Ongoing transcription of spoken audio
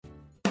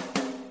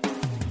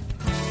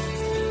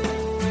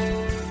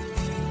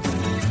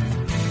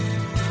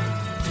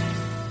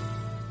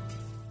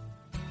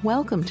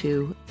Welcome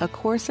to A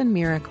Course in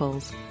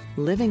Miracles,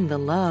 Living the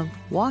Love,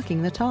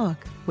 Walking the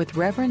Talk with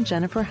Reverend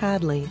Jennifer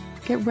Hadley.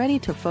 Get ready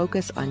to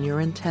focus on your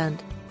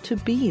intent to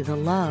be the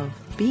love,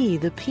 be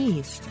the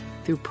peace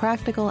through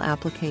practical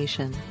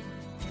application.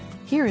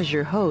 Here is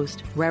your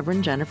host,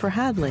 Reverend Jennifer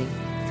Hadley.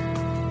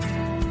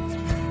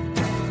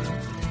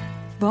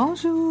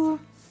 Bonjour.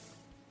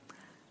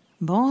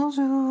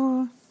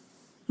 Bonjour.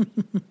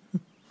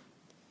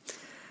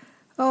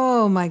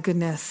 Oh my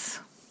goodness.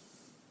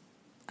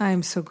 I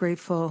am so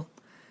grateful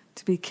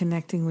to be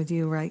connecting with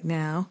you right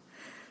now.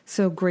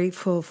 So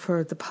grateful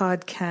for the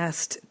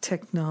podcast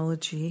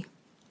technology.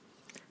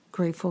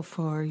 Grateful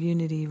for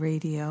Unity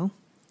Radio.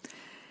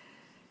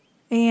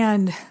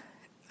 And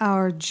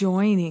our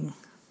joining.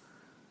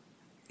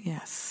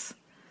 Yes.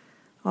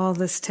 All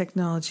this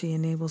technology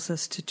enables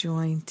us to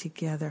join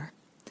together.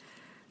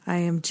 I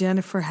am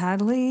Jennifer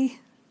Hadley.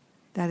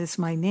 That is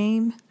my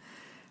name.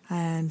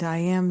 And I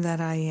am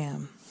that I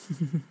am.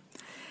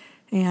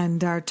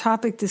 And our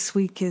topic this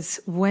week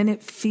is when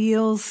it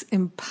feels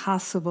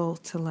impossible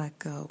to let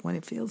go. When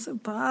it feels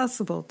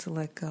impossible to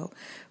let go.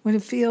 When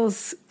it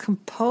feels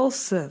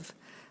compulsive,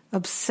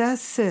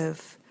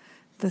 obsessive.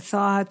 The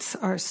thoughts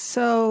are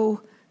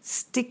so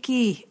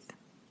sticky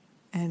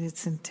and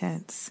it's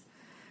intense.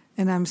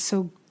 And I'm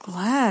so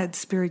glad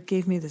Spirit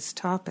gave me this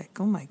topic.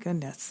 Oh my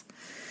goodness.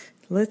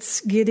 Let's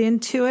get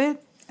into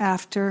it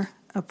after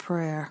a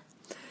prayer.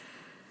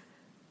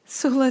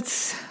 So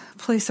let's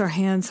place our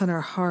hands on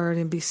our heart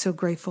and be so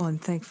grateful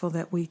and thankful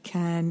that we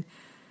can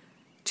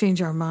change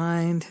our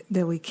mind,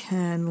 that we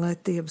can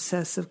let the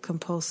obsessive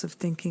compulsive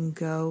thinking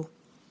go.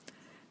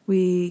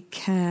 We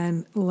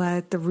can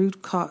let the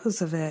root cause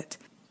of it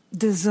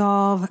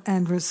dissolve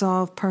and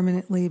resolve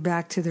permanently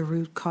back to the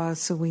root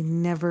cause so we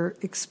never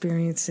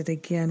experience it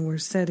again. We're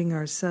setting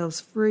ourselves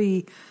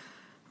free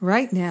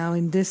right now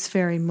in this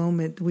very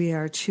moment. We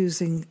are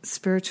choosing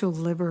spiritual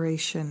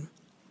liberation.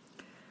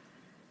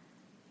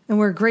 And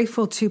we're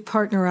grateful to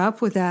partner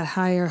up with that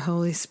higher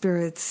Holy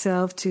Spirit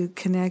self to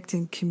connect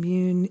and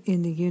commune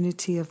in the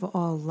unity of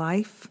all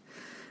life.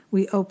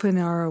 We open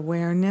our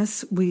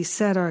awareness. We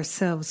set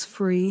ourselves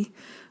free.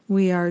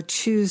 We are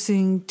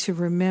choosing to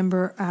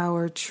remember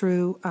our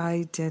true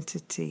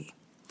identity.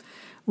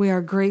 We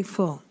are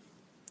grateful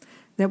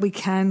that we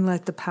can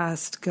let the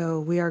past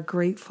go. We are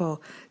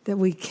grateful that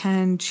we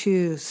can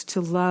choose to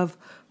love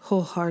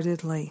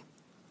wholeheartedly.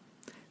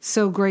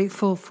 So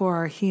grateful for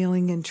our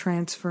healing and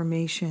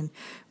transformation.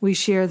 We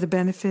share the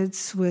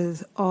benefits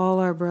with all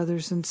our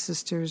brothers and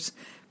sisters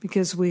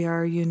because we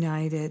are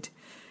united.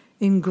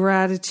 In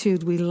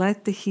gratitude, we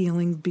let the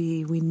healing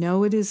be. We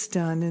know it is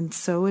done, and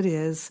so it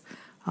is.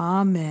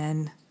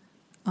 Amen.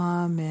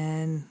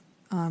 Amen.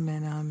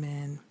 Amen.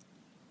 Amen.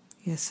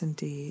 Yes,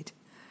 indeed.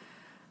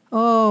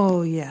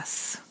 Oh,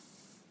 yes.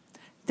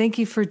 Thank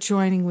you for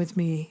joining with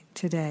me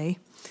today.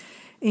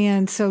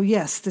 And so,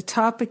 yes, the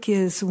topic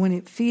is when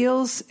it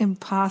feels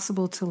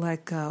impossible to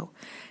let go.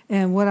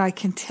 And what I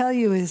can tell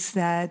you is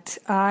that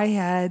I've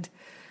had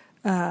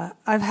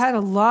a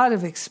lot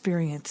of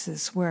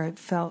experiences where it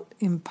felt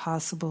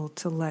impossible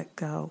to let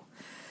go.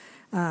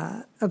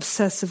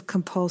 Obsessive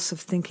compulsive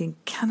thinking,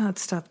 cannot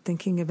stop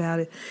thinking about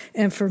it.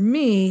 And for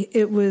me,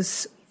 it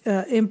was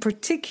in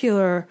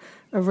particular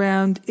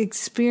around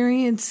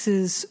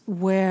experiences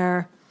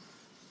where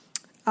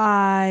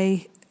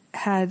I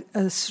had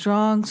a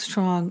strong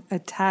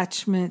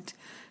attachment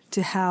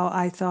to how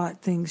I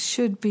thought things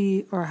should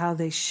be or how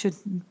they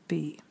shouldn't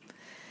be.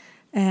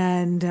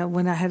 And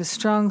when I had a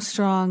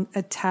strong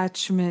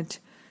attachment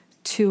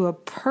to a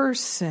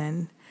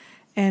person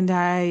and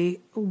I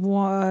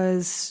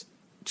was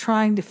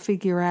trying to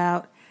figure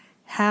out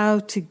how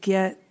to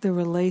get the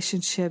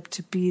relationship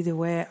to be the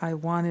way I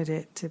wanted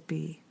it to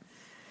be.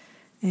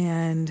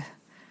 And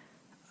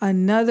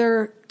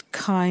another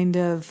kind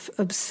of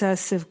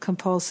obsessive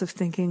compulsive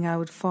thinking I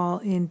would fall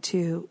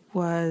into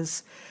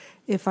was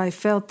if I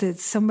felt that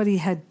somebody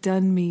had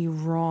done me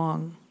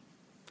wrong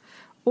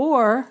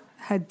or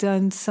had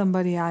done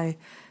somebody I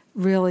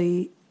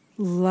really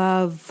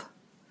love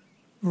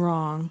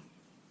wrong.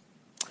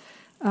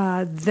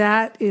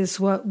 That is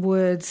what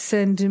would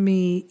send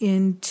me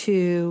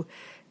into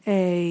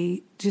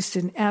just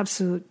an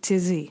absolute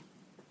tizzy.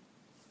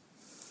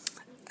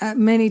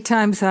 Many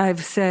times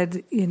I've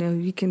said,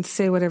 you can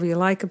say whatever you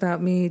like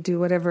about me, do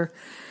whatever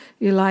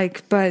you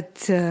like,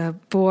 but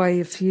boy,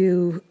 if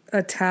you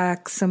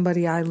attack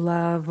somebody I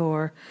love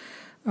or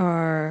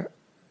are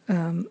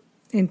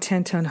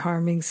intent on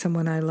harming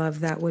someone I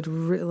love, that would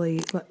really,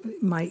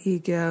 my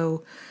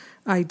ego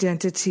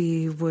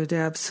identity would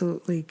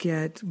absolutely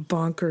get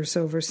bonkers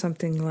over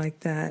something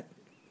like that.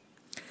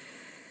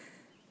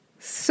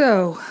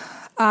 So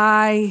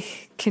I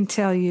can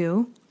tell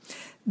you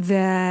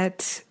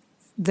that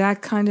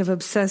kind of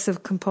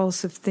obsessive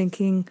compulsive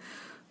thinking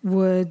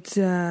would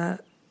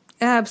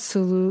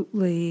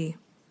absolutely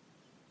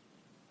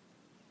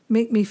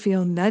make me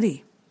feel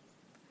nutty.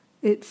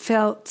 It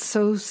felt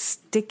so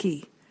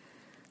sticky,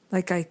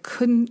 like I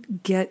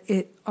couldn't get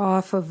it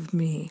off of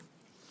me.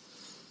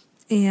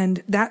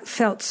 And that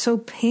felt so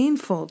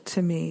painful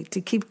to me,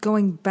 to keep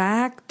going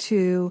back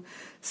to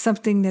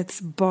something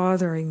that's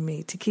bothering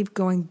me, to keep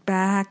going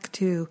back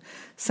to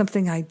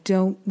something I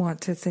don't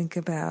want to think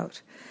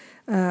about.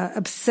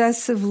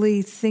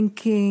 Obsessively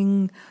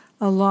thinking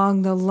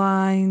along the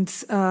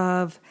lines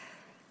of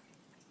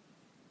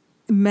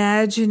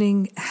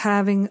imagining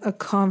having a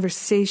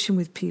conversation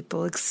with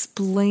people,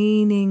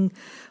 explaining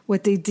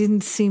what they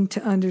didn't seem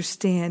to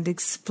understand,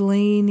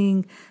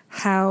 explaining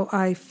how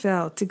I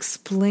felt,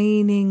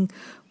 explaining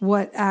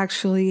what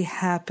actually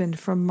happened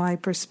from my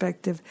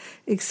perspective,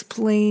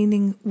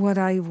 explaining what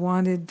I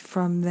wanted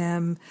from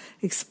them,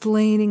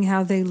 explaining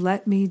how they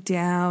let me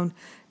down,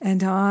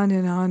 and on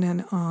and on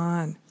and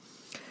on.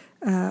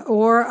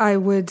 Or I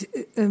would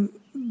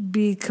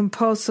be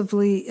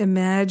compulsively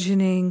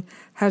imagining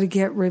how to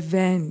get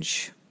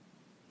revenge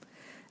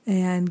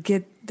and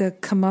get the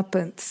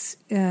comeuppance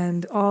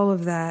and all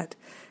of that.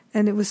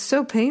 And it was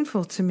so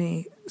painful to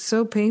me,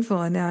 so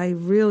painful. And I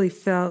really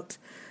felt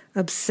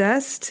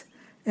obsessed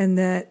and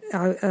that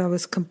I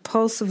was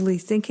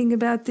compulsively thinking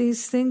about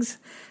these things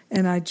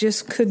and I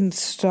just couldn't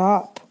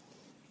stop.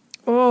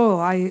 Oh,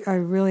 I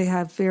really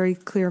have very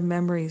clear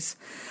memories.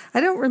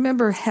 I don't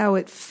remember how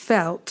it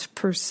felt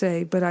per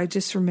se, but I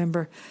just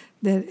remember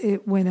that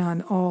it went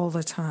on all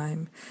the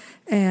time.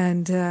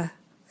 And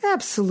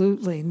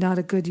absolutely not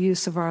a good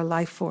use of our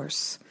life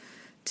force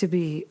to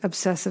be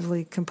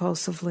obsessively,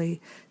 compulsively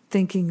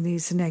thinking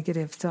these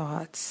negative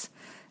thoughts.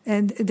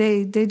 And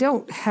they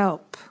don't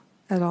help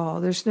at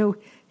all. There's no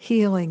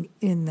healing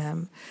in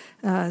them.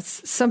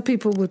 Some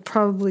people would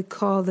probably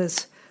call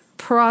this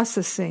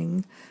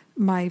processing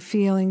my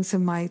feelings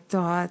and my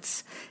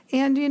thoughts.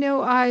 And,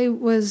 I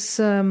was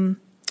in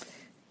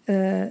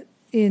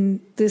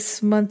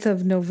this month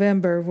of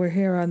November, we're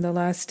here on the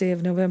last day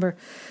of November,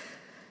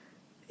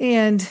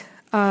 and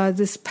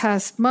this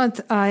past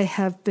month I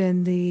have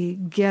been the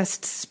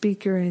guest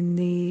speaker in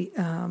the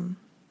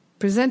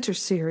presenter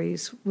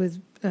series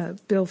with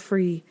Bill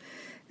Free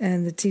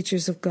and the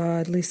Teachers of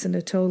God, Lisa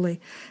Natoli.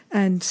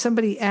 And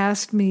somebody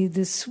asked me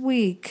this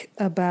week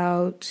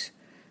about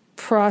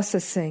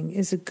processing.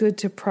 Is it good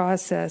to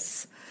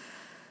process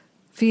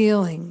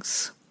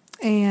feelings?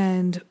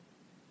 And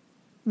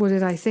what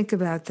did I think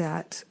about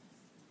that?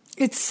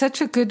 It's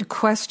such a good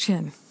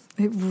question.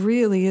 It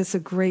really is a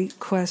great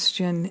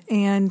question.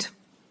 And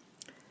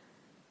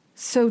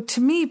so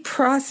to me,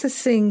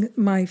 processing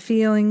my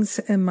feelings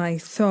and my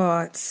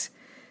thoughts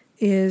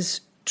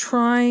is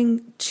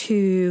trying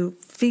to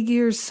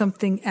figure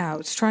something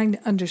out. It's trying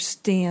to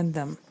understand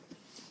them.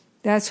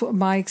 That's what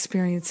my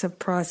experience of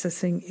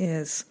processing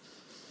is.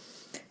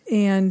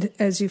 And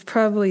as you've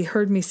probably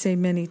heard me say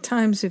many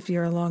times, if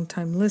you're a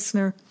long-time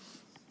listener,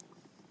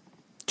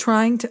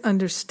 trying to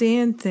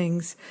understand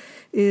things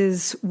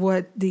is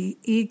what the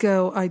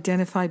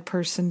ego-identified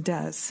person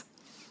does.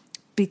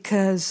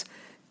 Because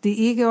the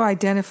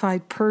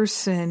ego-identified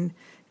person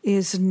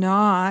is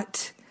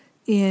not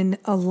in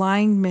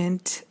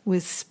alignment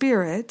with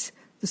spirit,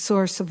 the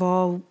source of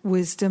all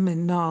wisdom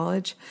and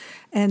knowledge.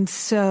 And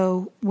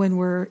so when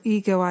we're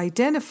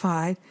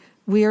ego-identified,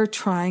 we are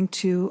trying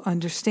to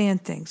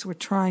understand things. We're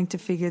trying to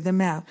figure them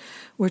out.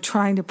 We're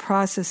trying to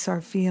process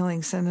our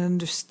feelings and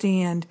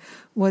understand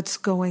what's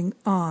going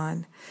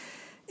on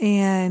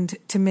and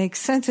to make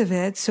sense of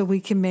it so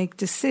we can make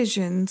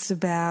decisions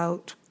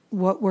about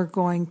what we're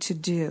going to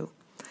do.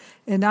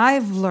 And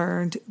I've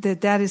learned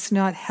that that is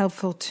not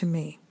helpful to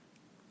me,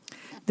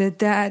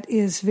 that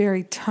is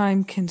very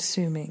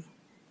time-consuming,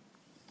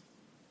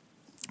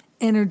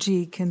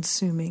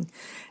 energy-consuming,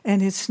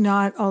 and it's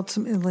not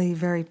ultimately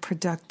very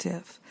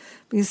productive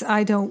because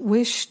I don't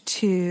wish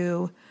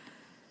to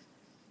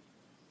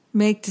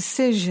make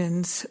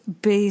decisions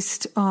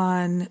based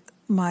on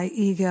my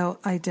ego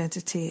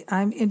identity.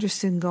 I'm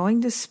interested in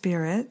going to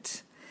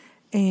spirit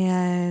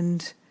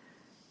and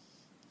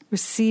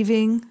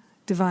receiving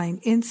divine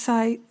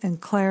insight and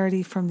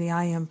clarity from the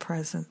I Am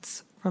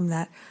presence, from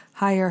that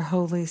higher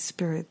Holy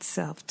Spirit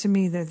self. To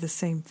me, they're the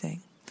same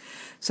thing.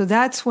 So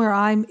that's where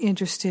I'm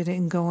interested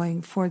in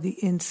going for the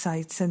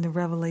insights and the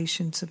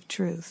revelations of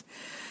truth.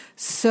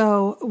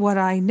 So what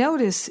I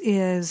notice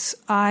is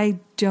I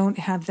don't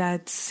have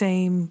that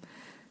same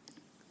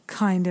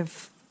kind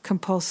of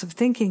compulsive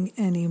thinking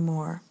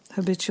anymore,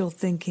 habitual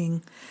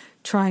thinking,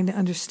 trying to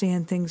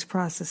understand things,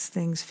 process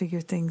things,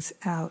 figure things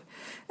out.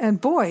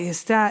 And boy,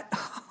 is that,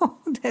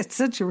 that's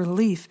such a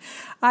relief.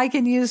 I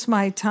can use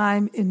my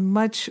time in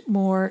much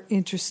more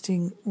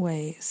interesting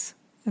ways.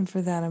 And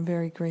for that, I'm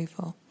very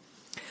grateful.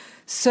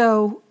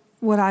 So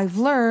what I've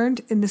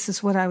learned, and this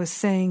is what I was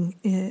saying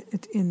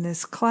in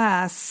this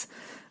class,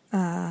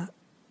 I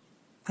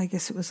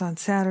guess it was on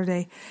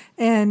Saturday,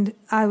 and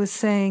I was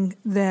saying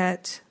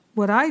that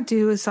what I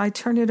do is I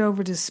turn it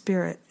over to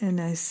Spirit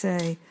and I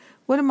say,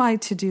 what am I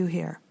to do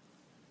here?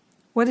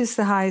 What is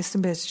the highest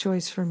and best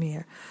choice for me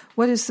here?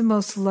 What is the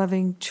most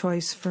loving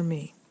choice for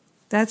me?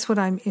 That's what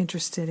I'm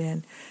interested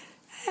in.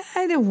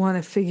 I don't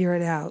want to figure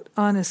it out,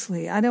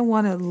 honestly. I don't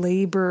want to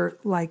labor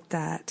like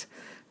that,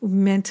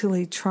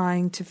 mentally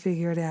trying to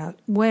figure it out.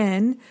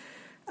 When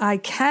I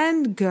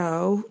can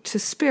go to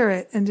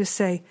Spirit and just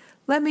say,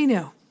 let me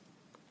know.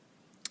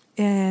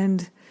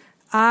 And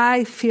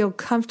I feel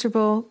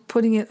comfortable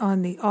putting it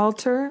on the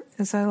altar,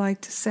 as I like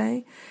to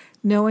say,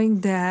 knowing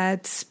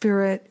that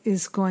Spirit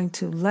is going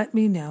to let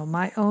me know.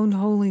 My own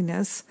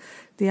holiness,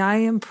 the I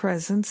Am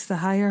Presence, the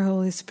higher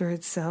Holy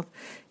Spirit self,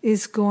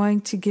 is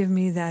going to give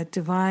me that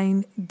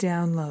divine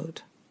download.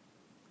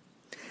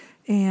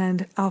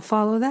 And I'll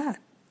follow that,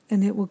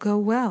 and it will go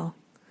well.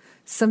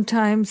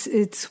 Sometimes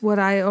it's what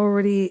I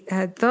already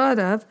had thought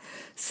of.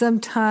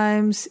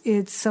 Sometimes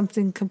it's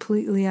something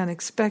completely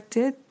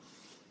unexpected.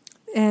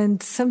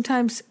 And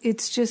sometimes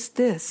it's just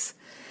this.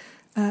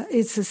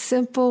 It's a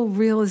simple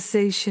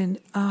realization,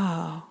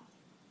 oh,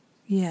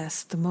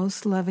 yes, the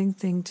most loving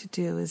thing to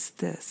do is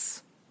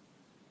this.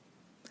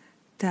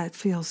 That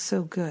feels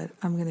so good.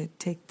 I'm going to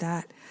take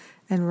that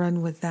and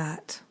run with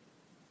that.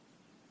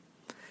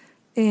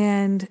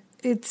 And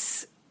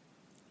it's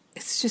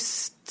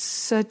just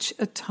such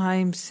a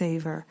time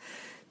saver.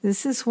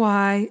 This is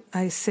why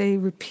I say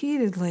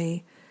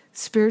repeatedly,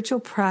 spiritual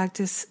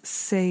practice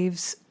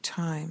saves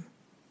time.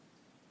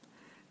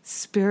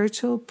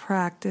 Spiritual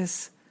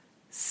practice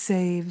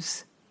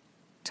saves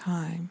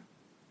time.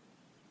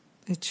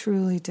 It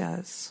truly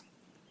does.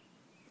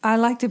 I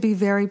like to be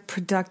very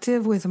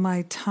productive with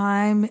my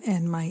time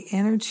and my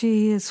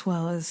energy, as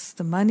well as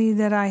the money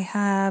that I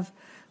have.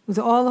 With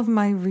all of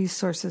my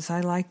resources,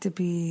 I like to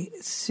be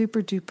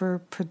super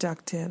duper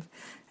productive.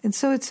 And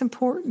so it's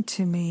important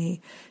to me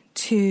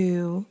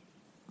to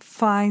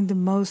find the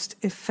most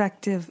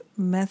effective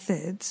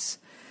methods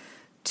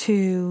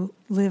to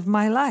live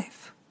my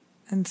life.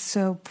 And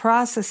so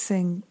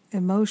processing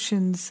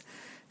emotions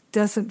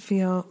doesn't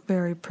feel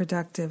very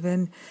productive.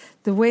 And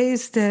the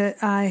ways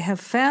that I have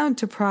found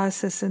to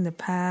process in the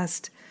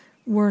past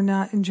were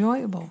not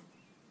enjoyable.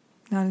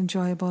 Not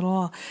enjoyable at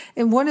all.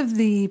 And one of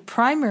the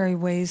primary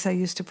ways I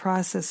used to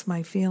process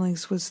my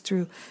feelings was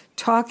through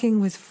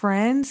talking with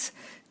friends,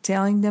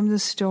 telling them the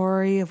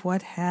story of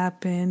what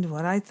happened,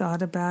 what I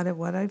thought about it,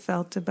 what I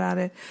felt about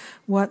it,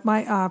 what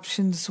my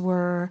options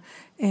were.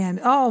 And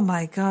oh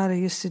my God, I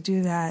used to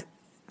do that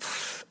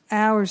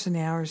hours and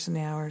hours and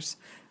hours.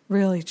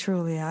 Really,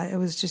 truly. It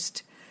was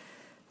just,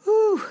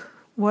 whew,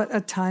 what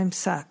a time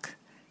suck.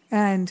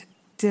 And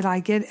did I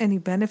get any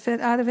benefit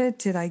out of it?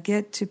 Did I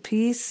get to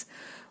peace?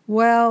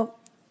 Well,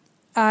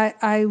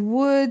 I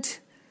would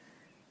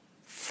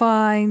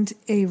find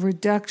a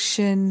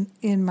reduction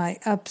in my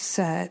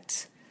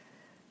upset,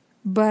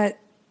 but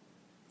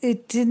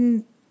it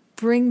didn't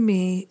bring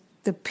me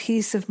the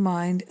peace of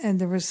mind and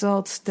the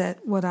results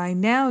that what I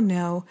now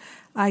know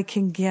I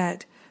can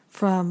get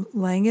from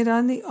laying it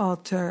on the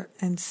altar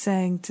and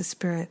saying to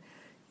Spirit,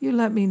 you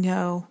let me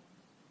know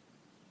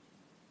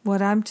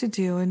what I'm to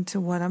do and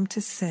to what I'm to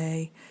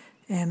say,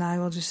 and I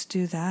will just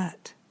do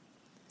that.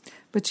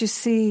 But you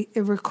see,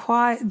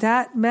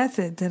 that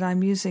method that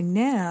I'm using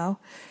now,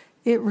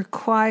 it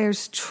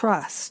requires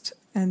trust.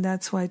 And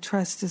that's why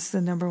trust is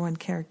the number one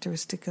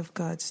characteristic of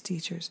God's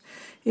teachers.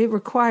 It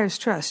requires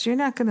trust. You're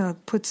not going to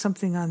put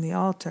something on the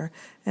altar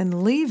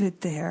and leave it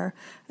there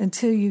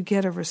until you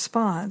get a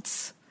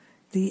response,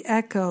 the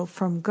echo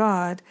from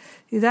God.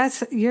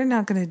 You're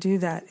not going to do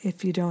that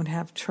if you don't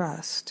have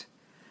trust.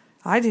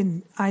 I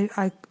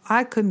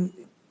couldn't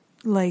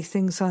lay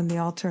things on the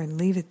altar and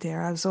leave it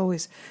there. I was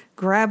always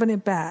grabbing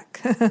it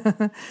back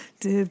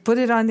to put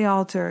it on the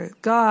altar.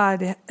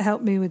 God,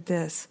 help me with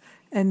this.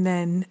 And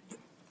then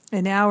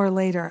an hour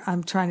later,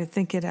 I'm trying to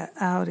think it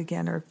out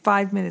again, or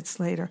 5 minutes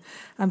later,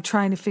 I'm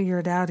trying to figure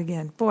it out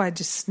again. Boy, I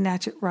just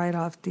snatch it right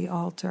off the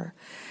altar.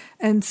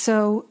 And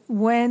so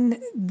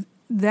when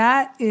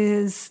that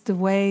is the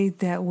way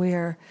that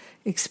we're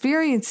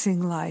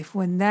experiencing life,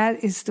 when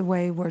that is the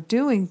way we're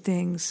doing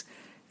things,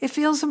 it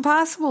feels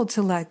impossible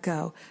to let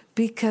go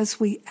because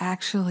we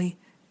actually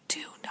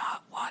do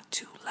not want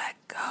to let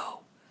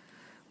go.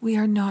 We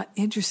are not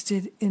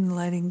interested in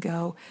letting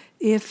go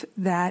if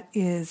that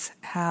is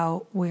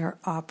how we're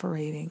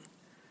operating.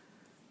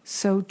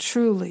 So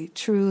truly,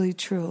 truly,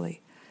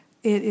 truly,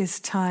 it is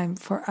time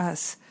for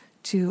us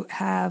to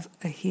have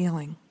a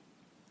healing.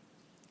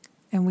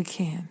 And we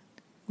can.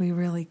 We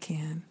really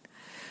can.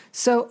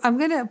 So I'm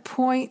going to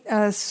point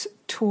us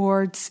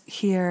towards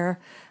here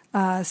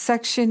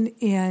section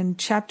in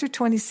chapter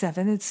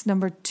 27. It's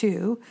number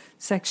 2,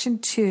 section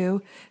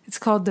 2. It's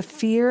called The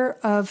Fear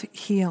of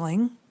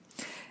Healing.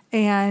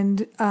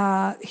 And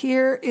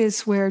here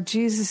is where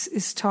Jesus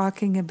is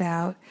talking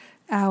about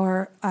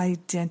our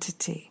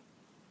identity.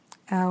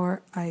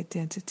 Our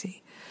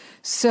identity.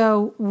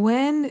 So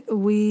when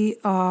we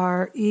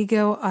are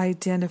ego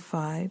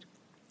identified,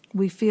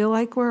 we feel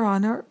like we're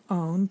on our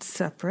own,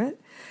 separate.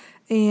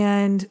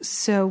 And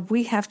so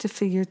we have to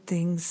figure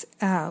things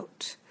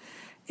out.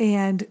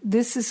 And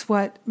this is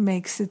what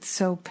makes it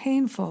so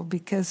painful,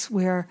 because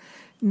we're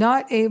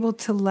not able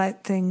to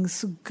let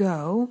things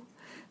go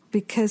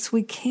because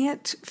we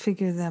can't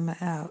figure them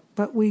out,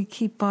 but we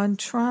keep on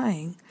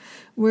trying.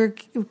 We're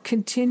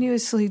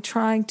continuously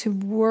trying to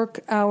work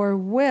our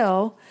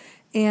will,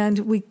 and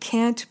we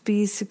can't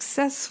be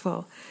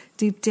successful.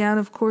 Deep down,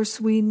 of course,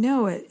 we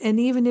know it. And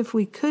even if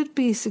we could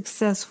be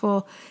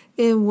successful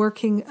in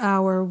working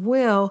our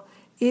will,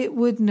 it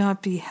would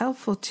not be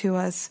helpful to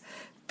us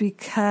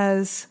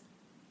because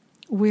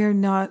we're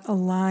not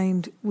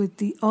aligned with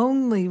the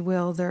only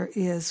will there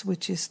is,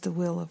 which is the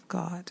will of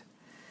God.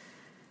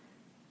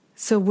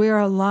 So we're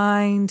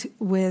aligned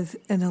with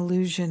an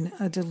illusion,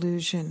 a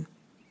delusion.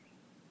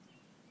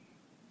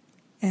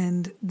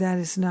 And that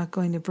is not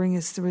going to bring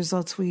us the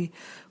results we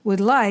would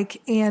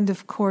like. And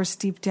of course,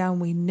 deep down,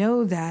 we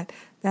know that.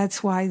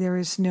 That's why there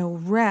is no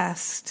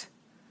rest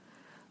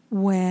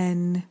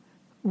when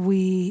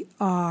we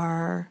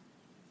are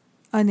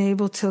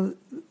unable to,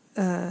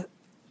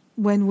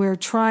 when we're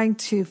trying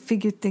to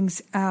figure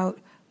things out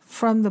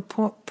from the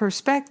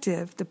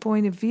perspective, the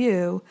point of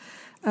view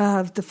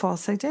of the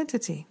false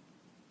identity.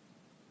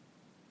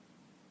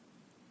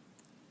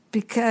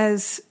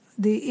 Because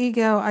the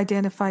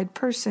ego-identified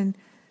person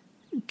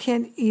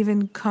can't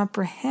even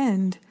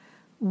comprehend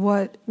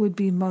what would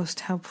be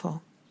most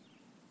helpful.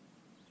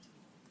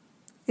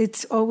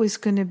 It's always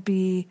going to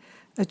be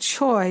a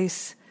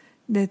choice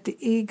that the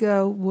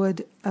ego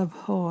would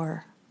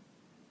abhor.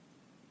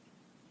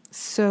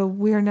 So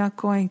we're not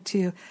going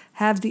to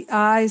have the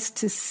eyes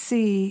to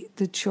see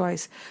the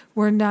choice.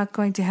 We're not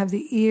going to have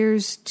the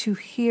ears to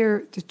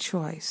hear the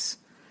choice,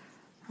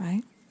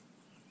 right?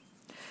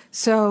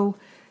 So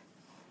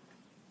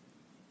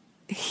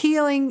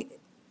healing,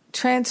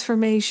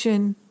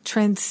 transformation,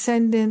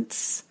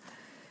 transcendence,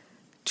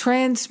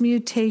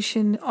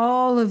 transmutation,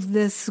 all of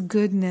this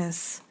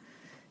goodness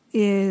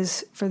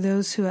is for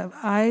those who have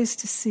eyes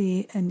to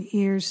see and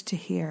ears to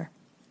hear,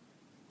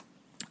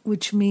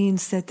 which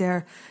means that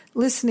they're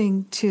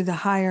listening to the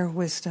higher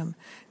wisdom.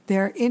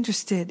 They're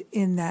interested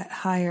in that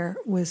higher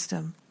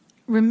wisdom.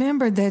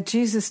 Remember that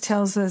Jesus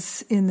tells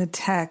us in the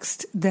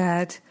text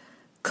that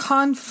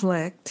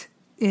conflict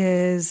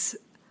is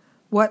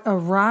what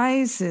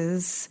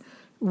arises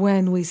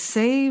when we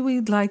say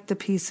we'd like the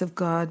peace of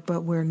God,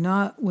 but we're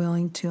not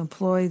willing to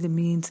employ the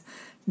means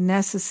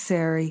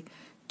necessary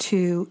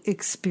to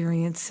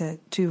experience it,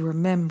 to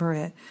remember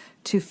it,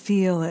 to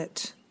feel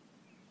it,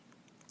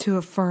 to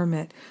affirm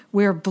it.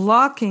 We're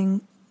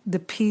blocking the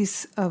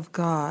peace of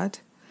God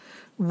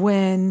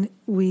when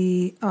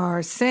we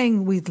are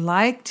saying we'd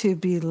like to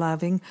be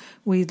loving,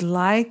 we'd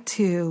like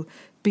to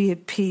be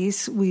at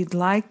peace, we'd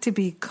like to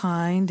be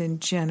kind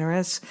and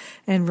generous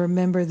and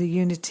remember the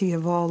unity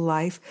of all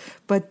life.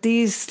 But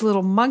these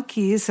little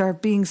monkeys are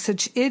being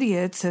such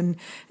idiots and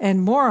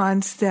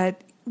morons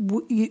that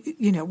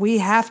we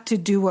have to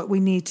do what we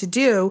need to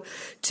do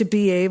to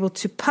be able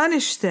to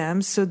punish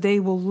them so they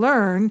will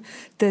learn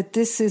that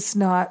this is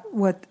not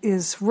what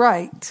is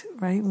right?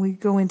 We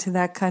go into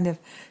that kind of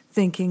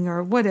thinking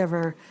or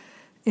whatever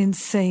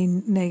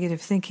insane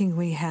negative thinking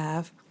we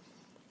have.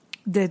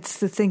 That's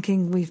the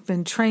thinking we've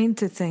been trained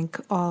to think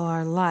all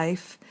our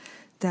life,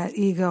 that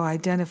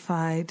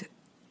ego-identified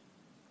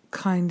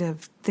kind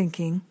of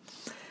thinking.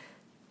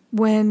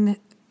 When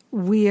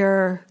we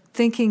are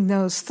thinking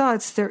those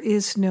thoughts, there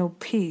is no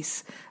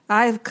peace.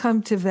 I've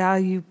come to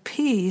value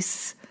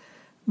peace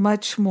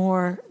much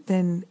more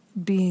than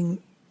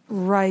being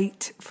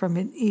right from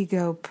an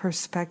ego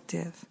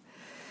perspective.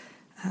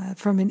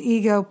 From an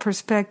ego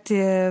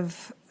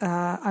perspective,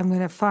 I'm going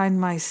to find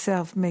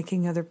myself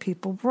making other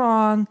people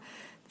wrong,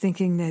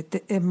 thinking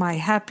that my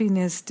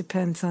happiness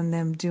depends on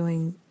them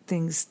doing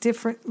things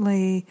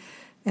differently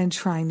and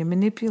trying to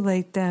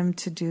manipulate them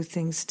to do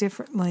things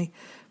differently.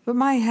 But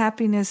my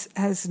happiness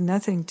has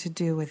nothing to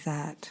do with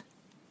that.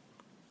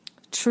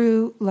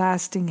 True,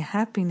 lasting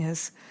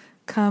happiness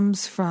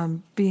comes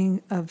from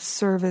being of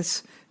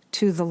service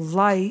to the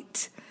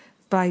light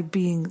by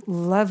being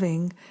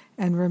loving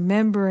and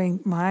remembering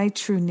my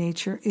true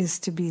nature is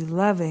to be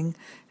loving,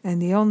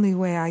 and the only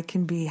way I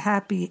can be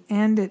happy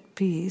and at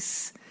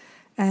peace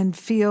and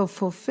feel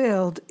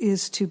fulfilled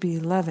is to be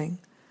loving.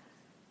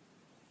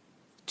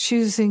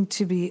 Choosing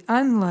to be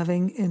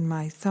unloving in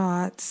my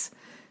thoughts,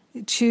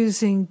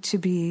 choosing to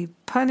be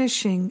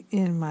punishing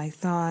in my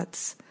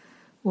thoughts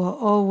will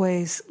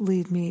always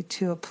lead me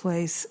to a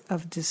place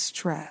of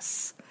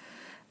distress.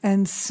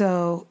 And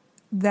so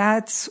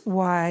that's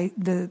why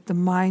the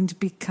mind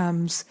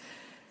becomes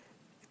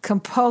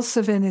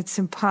compulsive and it's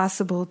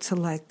impossible to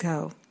let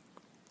go.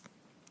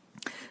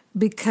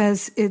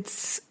 Because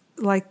it's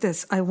like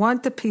this, I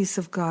want the peace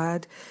of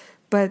God,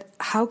 but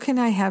how can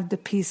I have the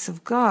peace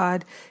of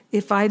God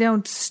if I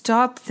don't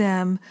stop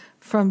them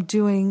from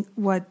doing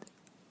what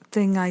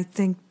thing I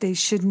think they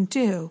shouldn't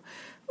do?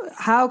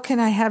 How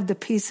can I have the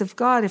peace of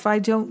God if I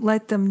don't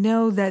let them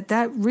know that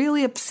that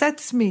really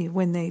upsets me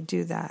when they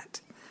do that,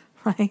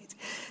 right?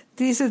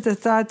 These are the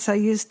thoughts I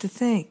used to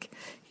think.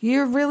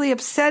 You're really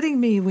upsetting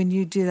me when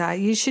you do that.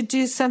 You should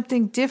do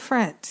something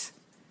different.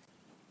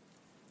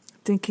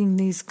 Thinking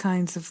these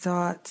kinds of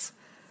thoughts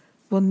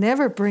will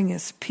never bring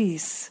us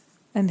peace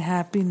and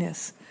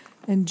happiness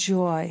and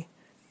joy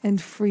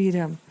and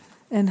freedom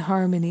and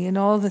harmony and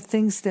all the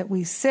things that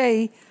we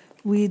say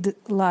we'd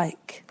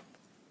like.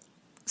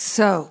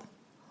 So,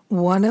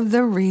 One of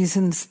the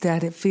reasons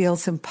that it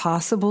feels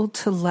impossible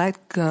to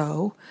let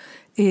go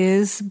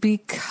is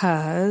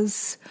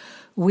because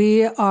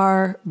we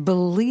are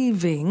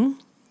believing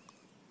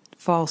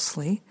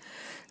falsely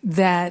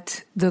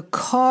that the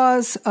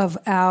cause of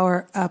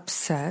our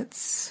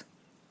upsets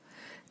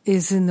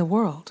is in the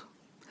world.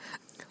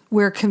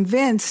 We're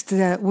convinced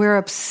that we're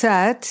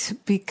upset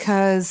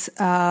because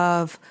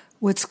of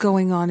what's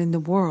going on in the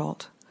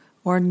world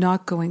or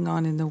not going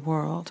on in the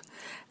world.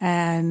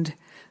 And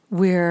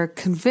we're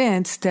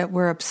convinced that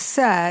we're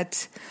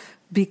upset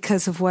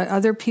because of what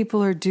other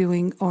people are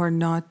doing or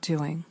not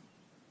doing.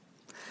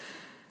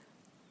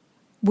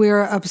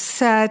 We're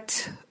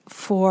upset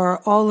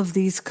for all of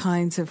these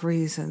kinds of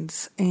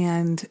reasons.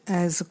 And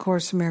as A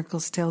Course in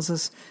Miracles tells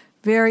us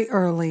very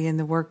early in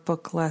the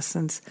workbook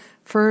lessons,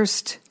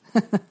 first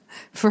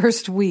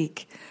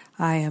week,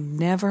 I am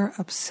never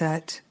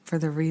upset for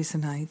the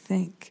reason I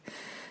think.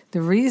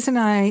 The reason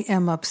I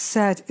am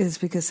upset is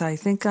because I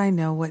think I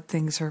know what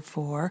things are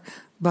for,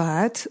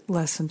 but,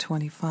 lesson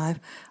 25,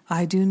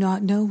 I do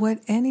not know what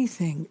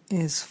anything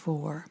is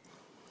for.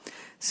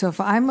 So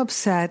if I'm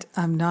upset,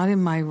 I'm not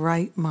in my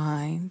right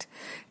mind.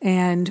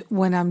 And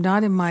when I'm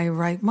not in my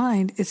right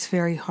mind, it's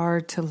very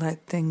hard to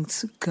let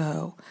things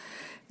go.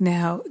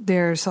 Now,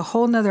 there's a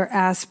whole nother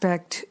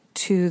aspect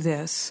to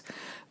this,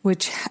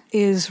 which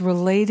is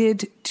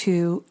related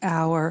to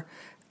our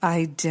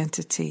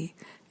identity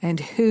and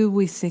who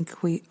we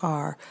think we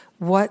are,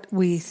 what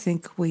we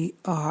think we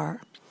are.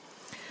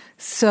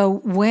 So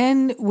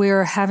when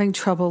we're having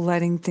trouble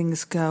letting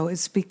things go,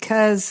 it's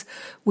because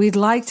we'd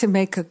like to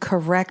make a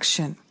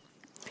correction.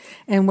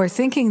 And we're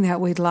thinking that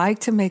we'd like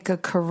to make a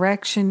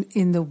correction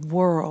in the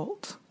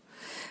world.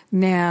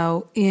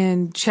 Now,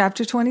 in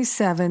chapter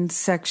 27,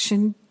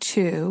 section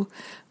 2,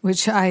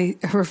 which I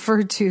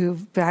referred to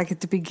back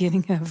at the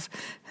beginning of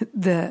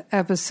the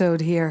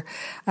episode here,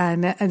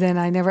 and then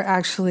I never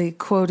actually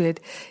quoted,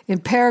 in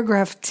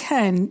paragraph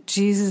 10,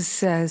 Jesus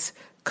says,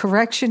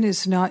 correction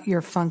is not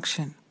your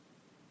function.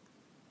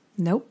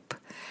 Nope.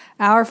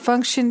 Our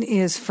function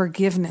is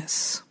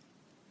forgiveness.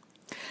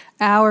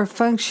 Our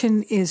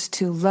function is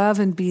to love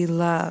and be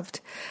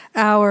loved.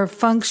 Our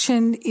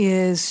function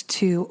is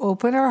to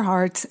open our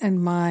hearts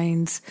and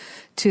minds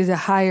to the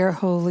higher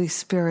Holy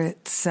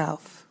Spirit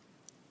self.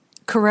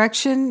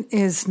 Correction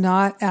is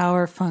not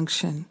our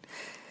function.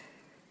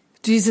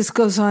 Jesus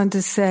goes on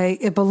to say,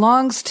 it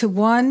belongs to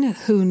one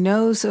who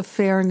knows of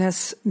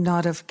fairness,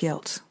 not of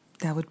guilt.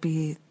 That would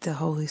be the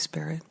Holy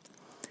Spirit.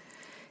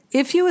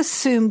 If you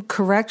assume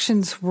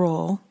correction's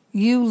role,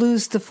 you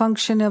lose the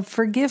function of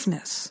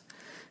forgiveness.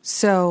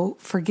 So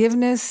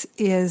forgiveness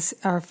is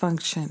our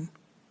function.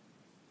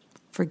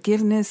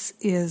 Forgiveness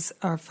is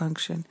our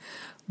function.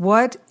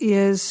 What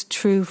is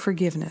true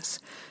forgiveness?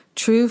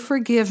 True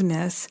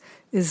forgiveness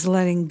is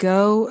letting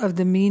go of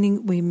the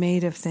meaning we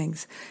made of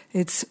things.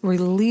 It's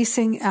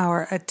releasing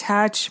our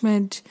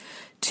attachment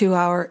to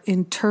our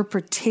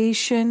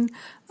interpretation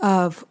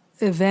of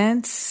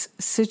events,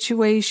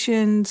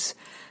 situations,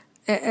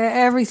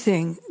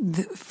 everything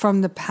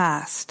from the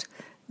past.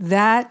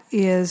 That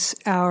is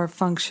our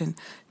function,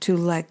 to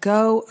let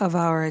go of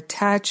our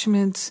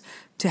attachments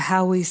to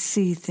how we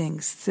see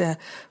things, the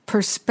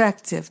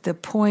perspective, the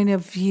point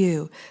of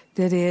view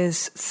that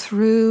is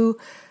through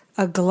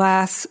a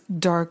glass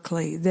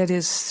darkly, that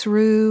is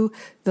through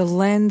the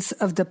lens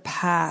of the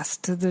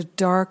past, the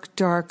dark,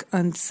 dark,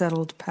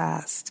 unsettled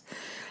past.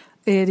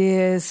 It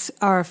is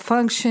our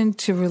function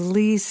to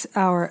release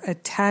our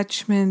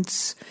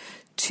attachments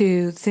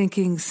to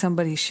thinking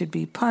somebody should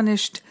be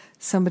punished,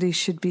 somebody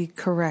should be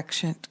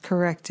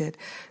corrected.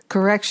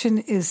 Correction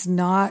is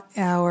not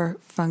our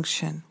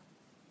function.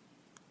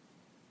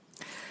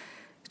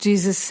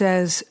 Jesus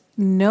says,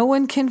 no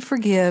one can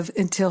forgive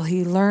until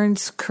he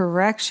learns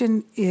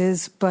correction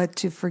is but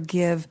to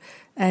forgive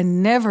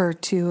and never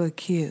to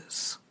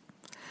accuse.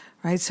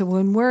 Right? So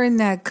when we're in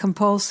that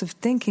compulsive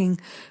thinking,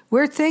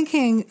 we're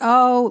thinking,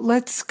 oh,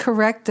 let's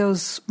correct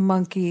those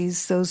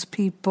monkeys, those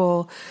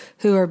people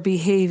who are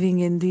behaving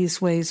in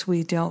these ways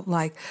we don't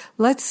like.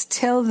 Let's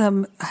tell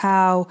them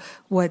how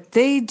what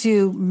they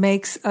do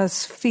makes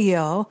us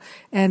feel,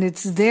 and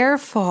it's their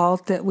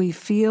fault that we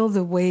feel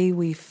the way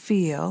we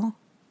feel.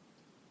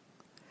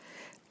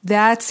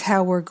 That's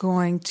how we're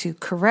going to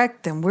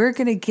correct them. We're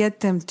going to get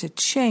them to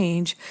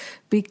change,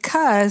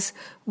 because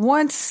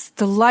once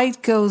the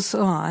light goes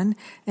on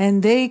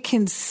and they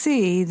can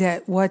see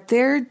that what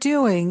they're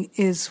doing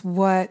is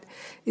what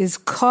is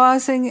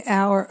causing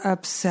our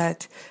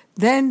upset,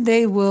 then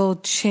they will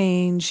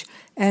change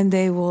and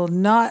they will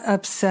not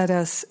upset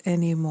us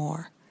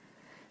anymore.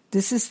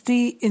 This is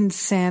the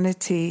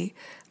insanity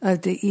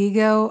of the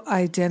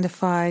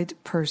ego-identified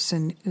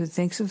person who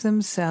thinks of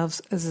themselves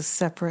as a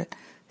separate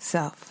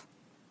self.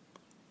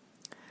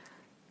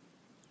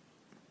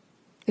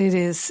 It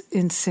is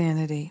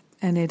insanity,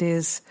 and it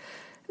is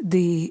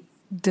the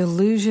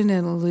delusion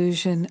and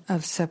illusion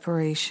of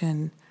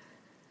separation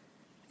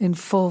in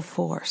full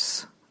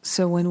force.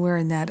 So when we're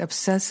in that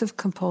obsessive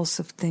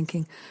compulsive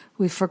thinking,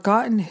 we've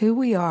forgotten who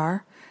we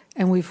are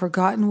and we've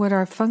forgotten what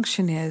our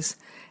function is,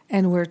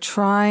 and we're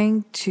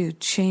trying to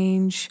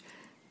change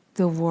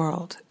the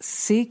world.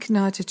 Seek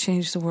not to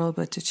change the world,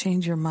 but to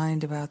change your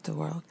mind about the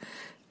world.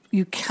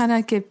 You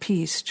cannot get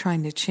peace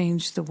trying to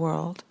change the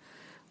world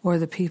or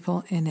the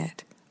people in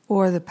it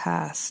or the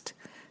past.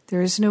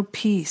 There is no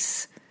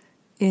peace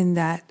in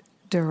that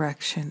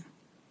direction.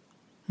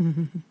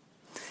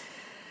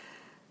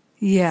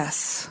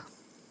 Yes.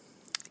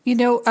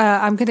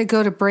 I'm going to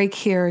go to break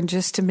here in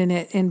just a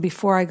minute. And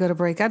before I go to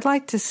break, I'd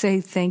like to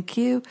say thank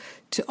you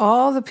to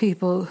all the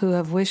people who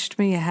have wished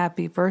me a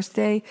happy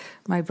birthday.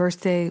 My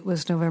birthday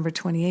was November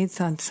 28th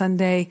on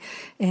Sunday,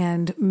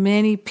 and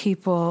many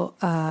people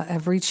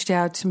have reached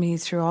out to me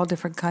through all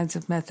different kinds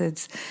of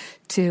methods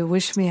to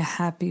wish me a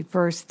happy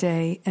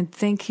birthday. And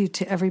thank you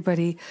to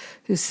everybody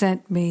who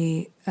sent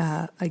me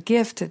a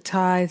gift, a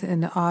tithe,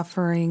 an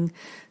offering.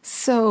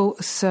 So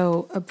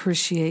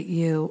appreciate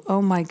you.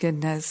 Oh my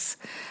goodness.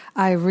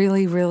 I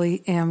really,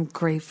 really am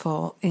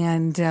grateful.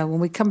 And when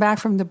we come back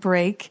from the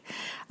break,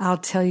 I'll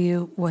tell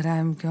you what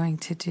I'm going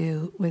to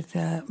do with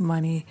the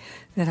money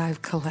that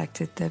I've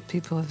collected that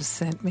people have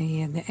sent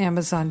me, and the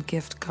Amazon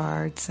gift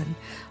cards and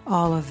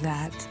all of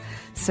that.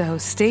 So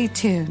stay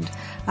tuned.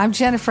 I'm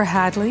Jennifer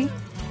Hadley,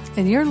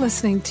 and you're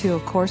listening to A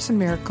Course in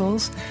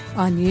Miracles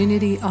on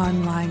Unity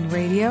Online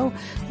Radio,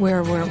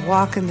 where we're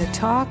walking the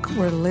talk,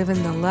 we're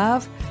living the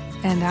love,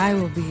 and I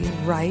will be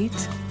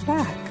right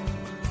back.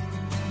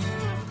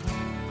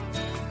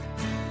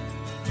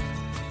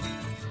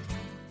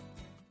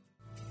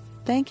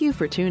 Thank you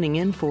for tuning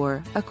in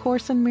for A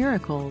Course in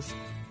Miracles,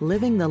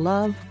 living the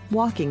love,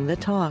 walking the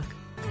talk.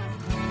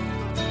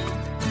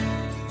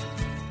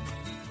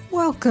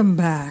 Welcome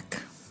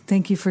back.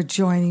 Thank you for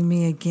joining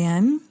me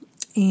again.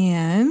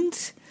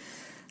 And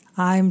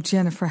I'm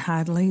Jennifer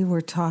Hadley.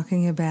 We're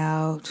talking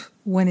about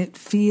when it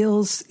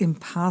feels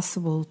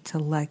impossible to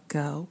let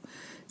go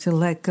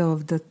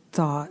of the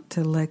thought,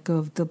 to let go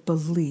of the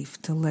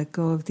belief, to let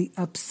go of the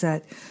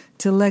upset,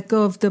 to let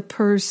go of the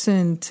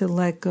person, to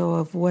let go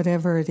of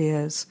whatever it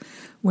is,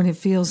 when it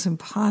feels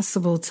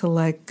impossible to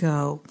let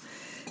go.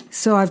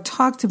 So I've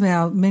talked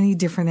about many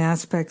different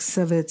aspects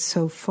of it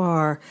so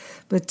far,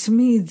 but to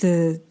me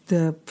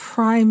the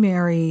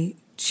primary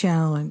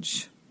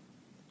challenge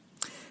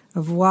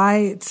of why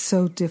it's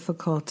so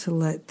difficult to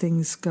let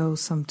things go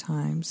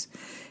sometimes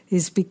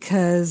is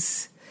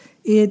because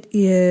it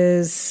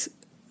is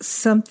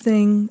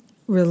something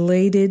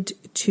related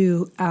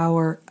to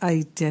our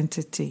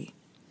identity.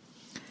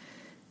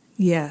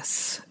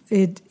 Yes,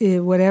 it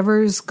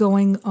whatever is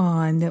going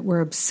on that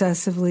we're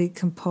obsessively,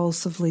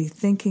 compulsively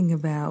thinking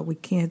about, we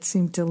can't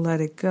seem to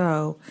let it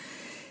go.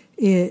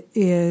 It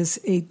is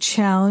a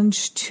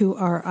challenge to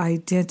our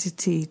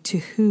identity, to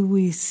who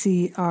we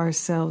see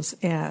ourselves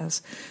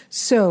as.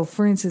 So,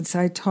 for instance,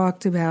 I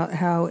talked about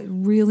how it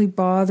really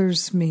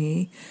bothers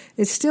me.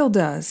 It still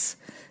does.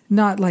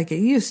 Not like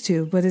it used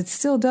to, but it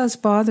still does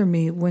bother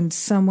me when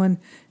someone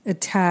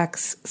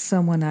attacks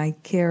someone I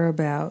care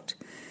about.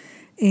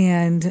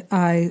 And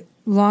I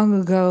long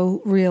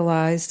ago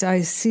realized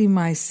I see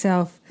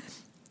myself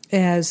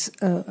as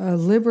a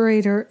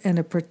liberator and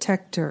a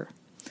protector.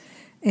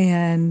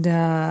 And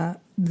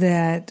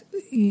that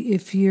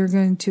if you're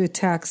going to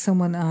attack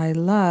someone I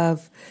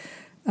love,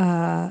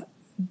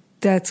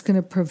 that's going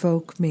to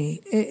provoke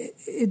me.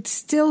 It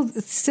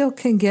still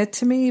can get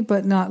to me,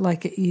 but not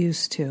like it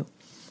used to.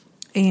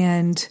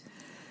 And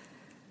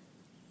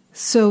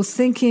so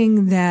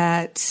thinking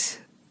that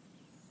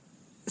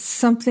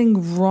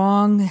something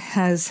wrong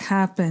has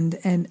happened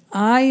and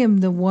I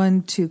am the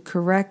one to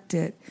correct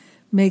it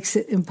makes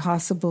it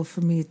impossible for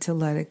me to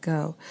let it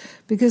go.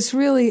 Because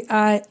really,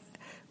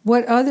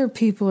 what other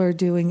people are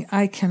doing,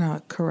 I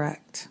cannot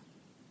correct.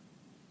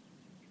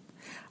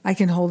 I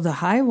can hold the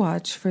high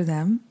watch for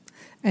them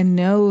and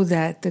know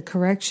that the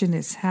correction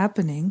is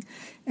happening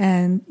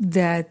and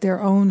that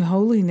their own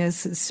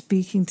holiness is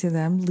speaking to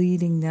them,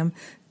 leading them,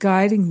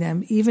 guiding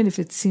them, even if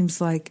it seems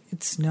like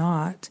it's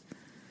not.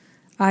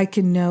 I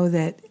can know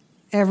that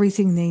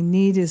everything they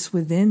need is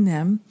within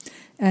them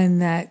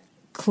and that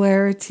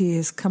clarity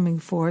is coming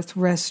forth,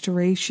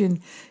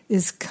 restoration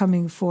is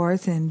coming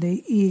forth, and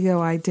the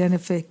ego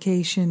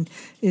identification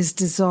is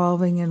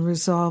dissolving and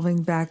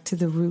resolving back to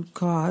the root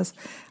cause.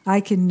 I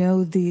can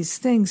know these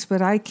things,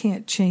 but I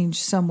can't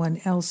change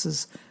someone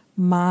else's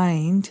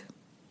mind.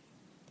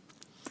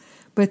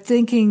 But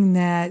thinking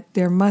that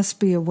there must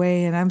be a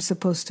way and I'm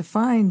supposed to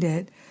find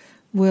it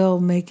will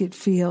make it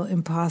feel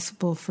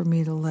impossible for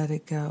me to let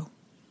it go.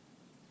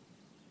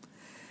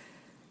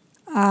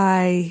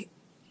 I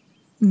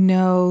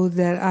know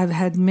that I've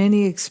had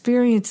many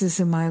experiences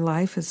in my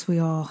life, as we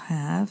all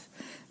have,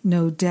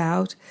 no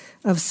doubt,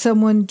 of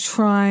someone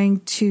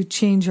trying to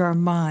change our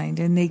mind,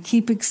 and they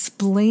keep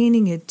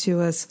explaining it to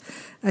us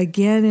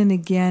again and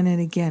again and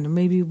again. Or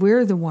maybe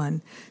we're the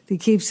one that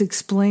keeps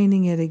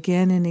explaining it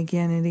again and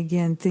again and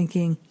again,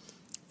 thinking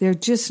they're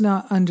just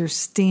not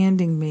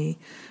understanding me,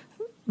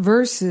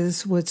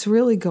 versus what's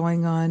really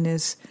going on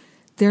is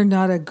they're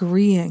not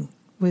agreeing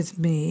with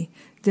me.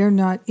 they're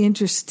not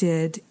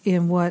interested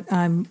in what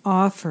I'm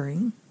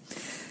offering,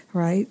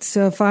 right?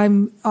 So if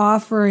I'm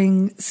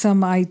offering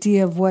some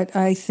idea of what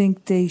I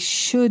think they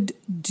should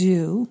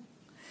do,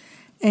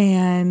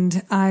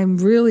 and I'm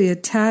really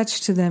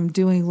attached to them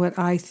doing what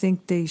I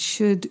think they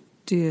should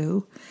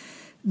do,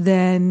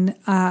 then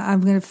I'm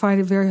going to find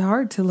it very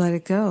hard to let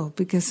it go,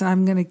 because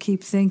I'm going to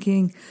keep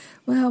thinking,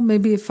 well,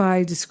 maybe if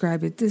I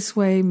describe it this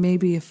way,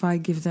 maybe if I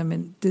give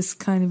them this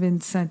kind of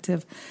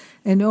incentive.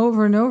 And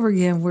over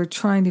again, we're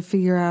trying to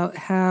figure out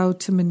how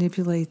to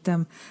manipulate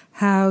them,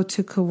 how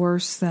to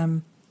coerce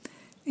them.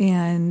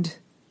 And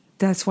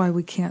that's why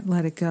we can't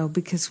let it go,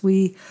 because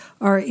we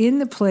are in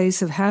the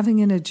place of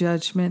having a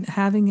judgment,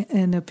 having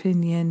an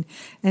opinion,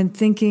 and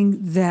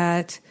thinking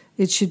that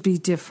it should be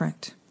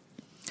different.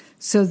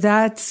 So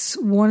that's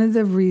one of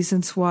the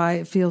reasons why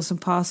it feels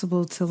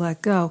impossible to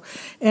let go.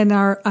 And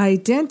our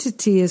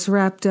identity is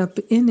wrapped up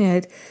in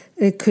it.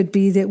 It could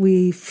be that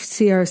we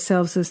see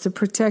ourselves as the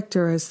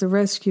protector, as the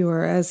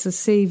rescuer, as the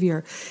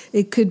savior.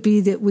 It could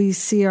be that we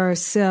see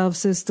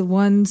ourselves as the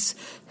ones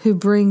who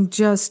bring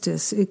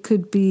justice. It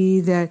could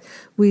be that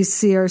we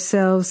see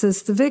ourselves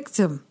as the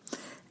victim.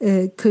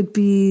 It could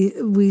be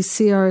we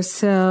see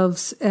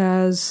ourselves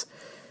as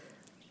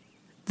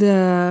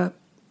the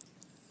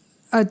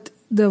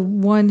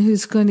one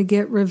who's going to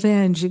get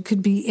revenge. It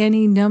could be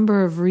any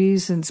number of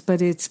reasons,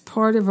 but it's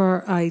part of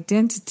our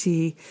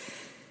identity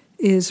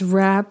is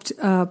wrapped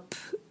up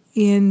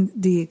in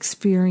the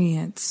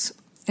experience.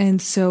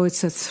 And so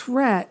it's a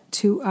threat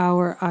to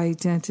our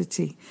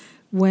identity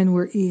when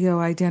we're ego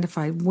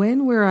identified.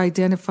 When we're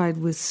identified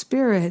with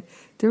spirit,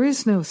 there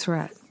is no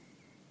threat.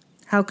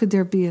 How could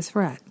there be a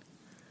threat?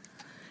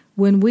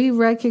 When we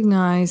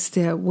recognize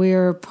that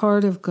we're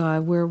part of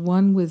God, we're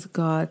one with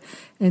God,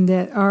 and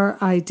that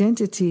our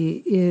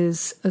identity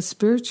is a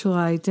spiritual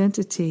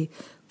identity,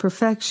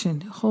 perfection,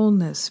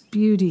 wholeness,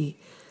 beauty,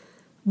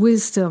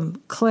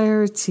 wisdom,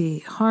 clarity,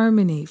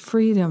 harmony,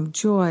 freedom,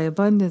 joy,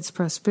 abundance,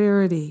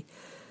 prosperity,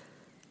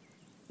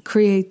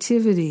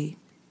 creativity,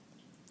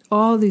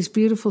 all these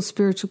beautiful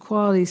spiritual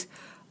qualities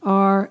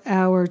are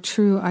our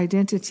true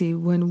identity.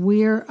 When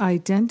we're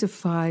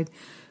identified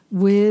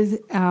with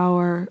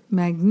our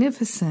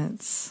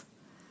magnificence,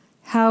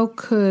 how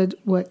could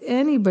what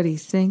anybody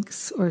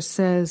thinks or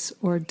says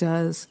or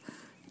does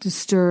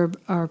disturb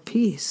our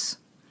peace?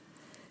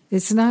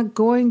 It's not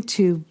going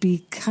to,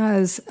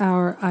 because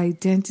our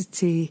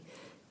identity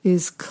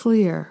is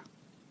clear.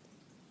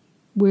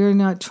 We're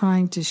not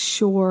trying to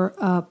shore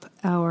up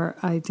our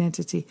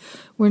identity.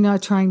 We're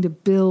not trying to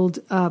build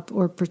up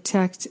or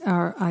protect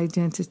our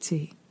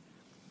identity.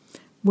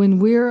 When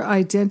we're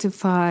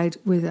identified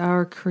with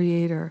our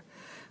Creator,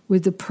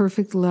 with the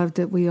perfect love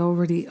that we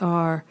already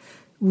are,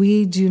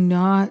 we do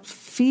not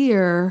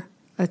fear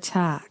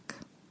attack,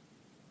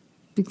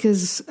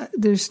 because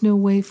there's no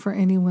way for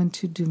anyone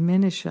to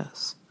diminish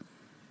us.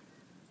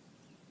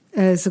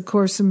 As A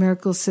Course in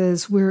Miracles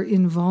says, we're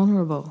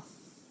invulnerable.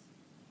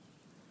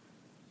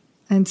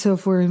 And so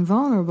if we're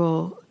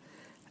invulnerable,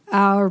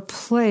 our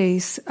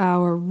place,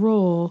 our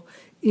role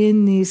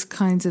in these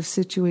kinds of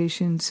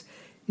situations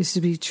is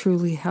to be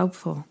truly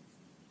helpful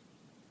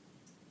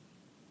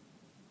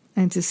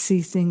and to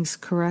see things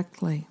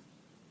correctly.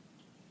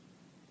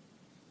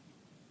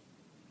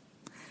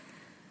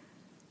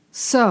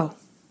 So,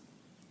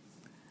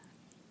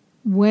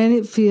 when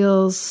it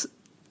feels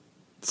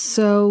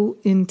so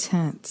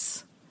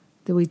intense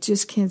that we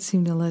just can't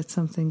seem to let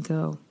something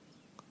go,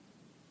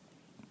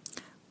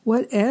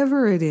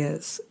 whatever it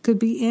is, could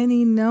be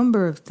any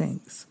number of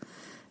things.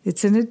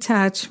 It's an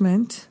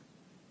attachment.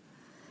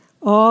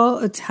 All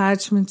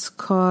attachments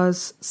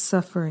cause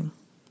suffering.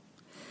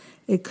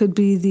 It could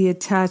be the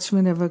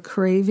attachment of a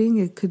craving.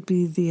 It could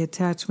be the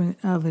attachment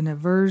of an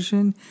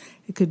aversion.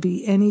 It could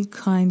be any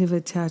kind of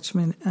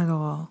attachment at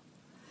all.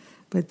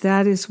 But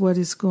that is what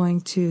is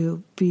going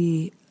to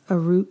be a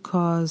root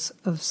cause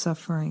of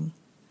suffering.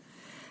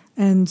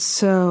 And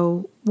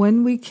so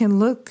when we can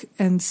look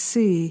and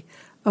see,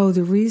 oh,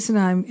 the reason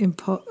I'm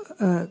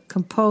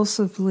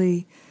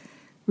compulsively,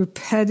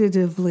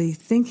 repetitively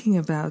thinking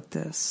about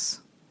this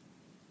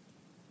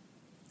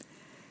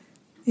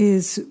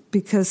is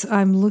because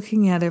I'm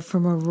looking at it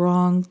from a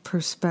wrong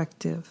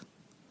perspective.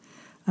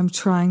 I'm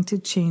trying to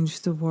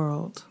change the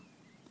world.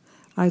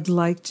 I'd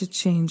like to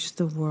change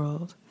the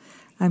world.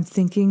 I'm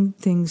thinking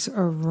things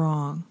are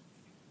wrong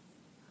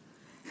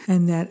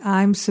and that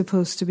I'm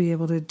supposed to be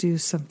able to do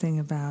something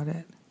about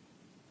it.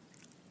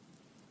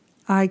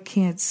 I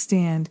can't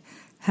stand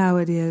how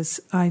it is.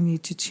 I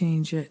need to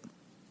change it.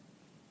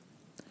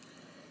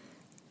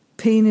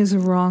 Pain is a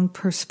wrong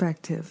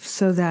perspective,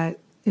 so that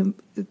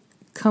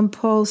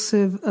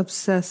compulsive,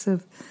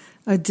 obsessive,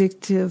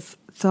 addictive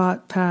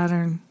thought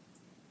pattern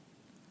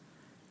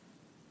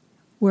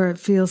where it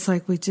feels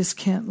like we just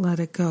can't let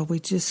it go. We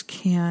just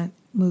can't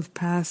move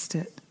past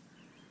it.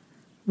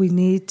 We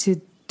need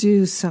to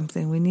do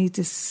something. We need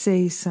to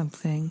say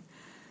something.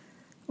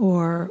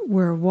 Or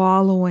we're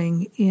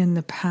wallowing in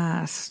the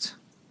past.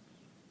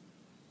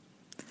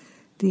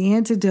 The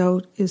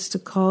antidote is to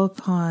call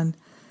upon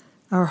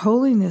our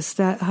holiness,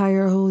 that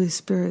higher Holy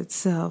Spirit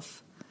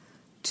self,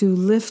 to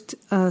lift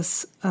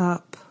us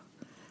up.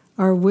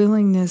 Our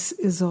willingness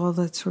is all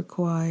that's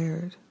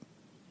required.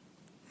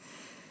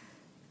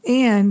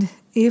 And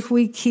if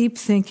we keep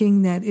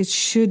thinking that it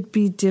should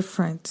be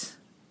different,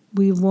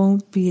 we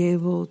won't be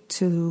able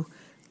to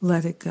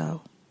let it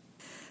go.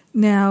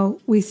 Now,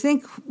 we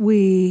think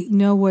we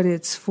know what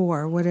it's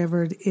for,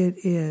 whatever it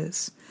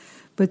is.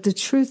 But the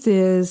truth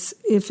is,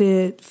 if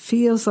it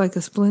feels like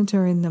a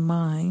splinter in the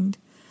mind,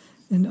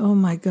 and oh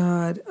my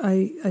God,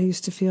 I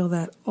used to feel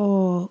that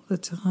all the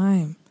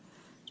time.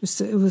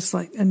 It was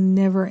like a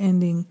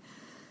never-ending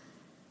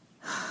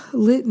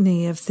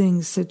litany of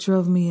things that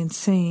drove me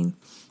insane.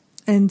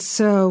 And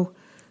so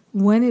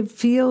when it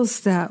feels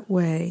that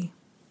way,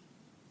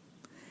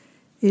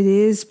 it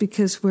is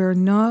because we're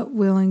not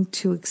willing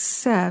to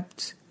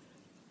accept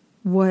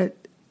what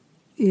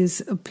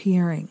is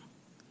appearing.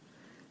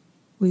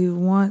 We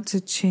want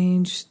to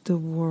change the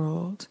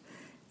world,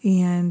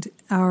 and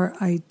our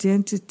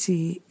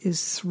identity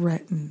is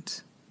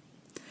threatened.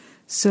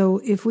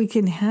 So if we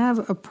can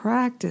have a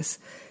practice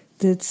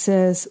that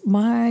says,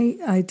 my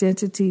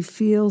identity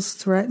feels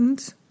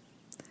threatened,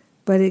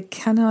 but it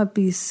cannot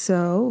be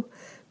so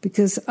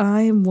because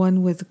I am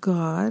one with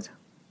God,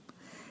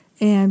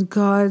 and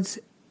God's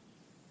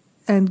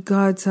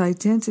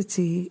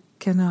identity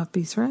cannot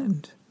be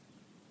threatened.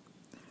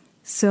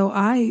 So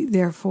I,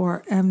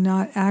 therefore, am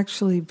not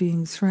actually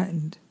being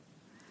threatened.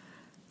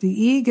 The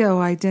ego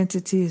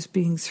identity is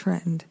being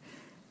threatened.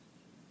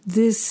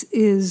 This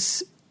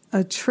is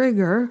a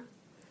trigger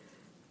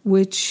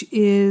which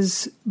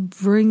is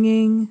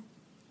bringing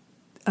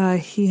a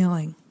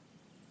healing.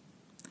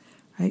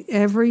 Right?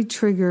 Every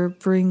trigger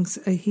brings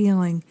a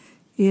healing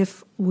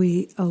if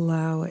we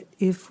allow it,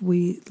 if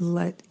we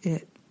let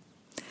it.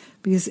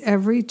 Because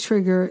every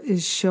trigger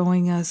is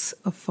showing us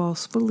a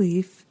false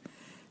belief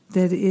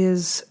that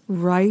is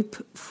ripe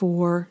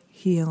for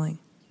healing.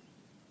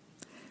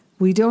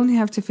 We don't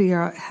have to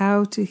figure out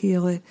how to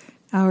heal it.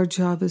 Our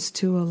job is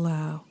to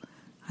allow.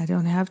 I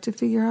don't have to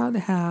figure out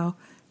how.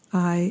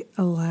 I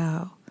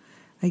allow.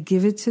 I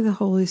give it to the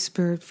Holy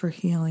Spirit for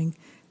healing,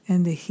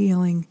 and the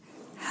healing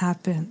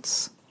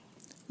happens.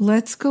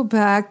 Let's go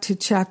back to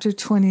chapter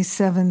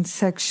 27,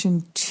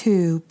 section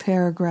 2,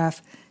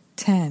 paragraph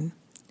 10.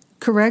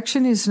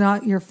 Correction is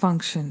not your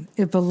function.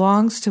 It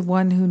belongs to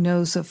one who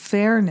knows of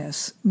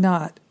fairness,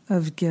 not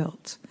of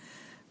guilt.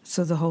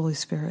 So the Holy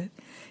Spirit.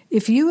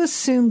 If you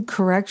assume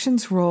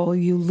correction's role,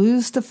 you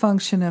lose the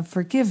function of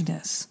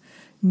forgiveness.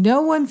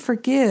 No one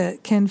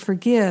can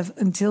forgive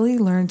until he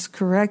learns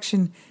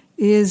correction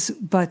is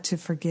but to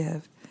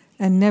forgive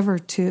and never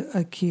to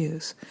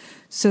accuse.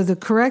 So the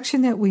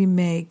correction that we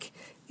make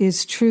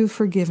is true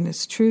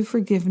forgiveness. True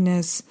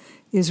forgiveness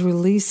is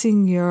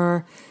releasing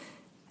your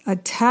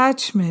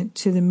attachment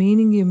to the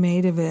meaning you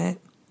made of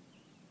it.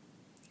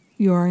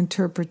 Your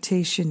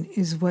interpretation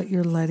is what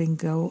you're letting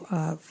go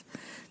of.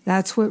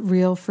 That's what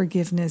real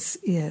forgiveness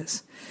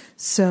is.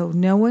 So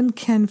no one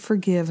can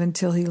forgive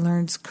until he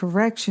learns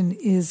correction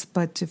is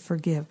but to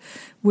forgive.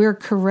 We're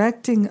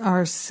correcting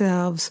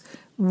ourselves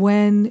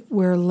when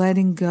we're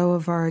letting go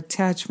of our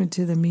attachment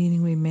to the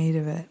meaning we made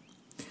of it.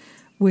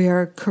 We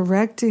are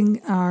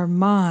correcting our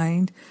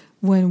mind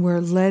when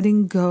we're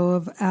letting go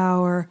of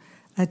our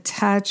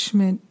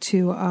attachment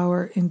to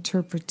our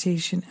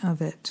interpretation of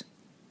it.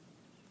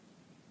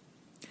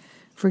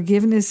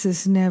 Forgiveness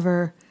is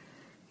never,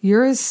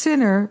 you're a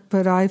sinner,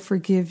 but I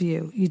forgive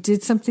you. You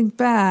did something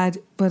bad,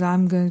 but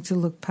I'm going to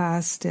look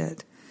past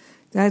it.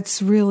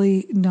 That's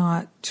really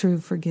not true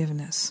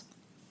forgiveness.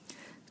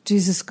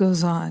 Jesus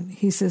goes on.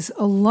 He says,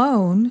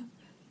 alone,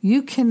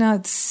 you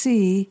cannot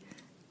see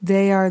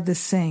they are the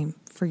same,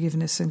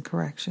 forgiveness and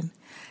correction.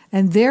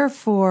 And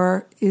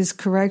therefore is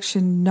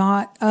correction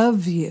not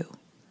of you.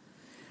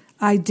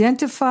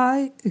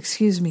 Identity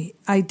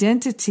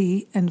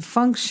and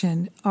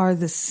function are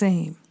the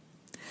same.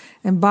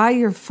 And by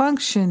your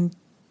function,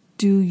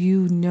 do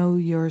you know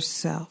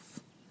yourself?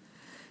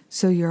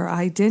 So your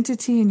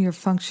identity and your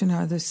function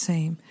are the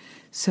same.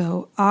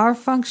 So our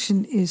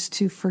function is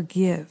to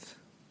forgive.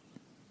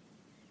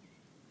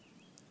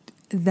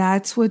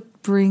 That's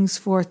what brings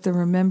forth the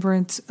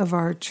remembrance of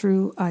our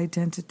true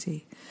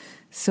identity.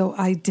 So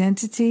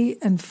identity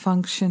and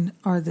function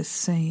are the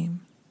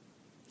same.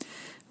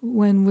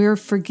 When we're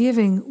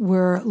forgiving,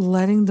 we're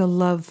letting the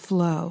love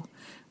flow.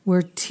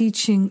 We're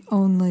teaching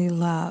only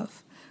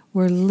love.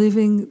 We're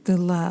living the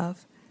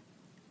love.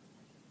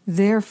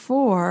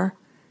 Therefore,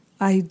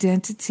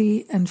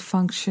 identity and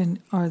function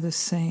are the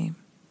same.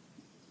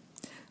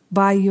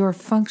 By your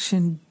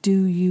function,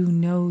 do you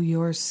know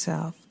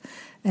yourself?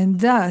 And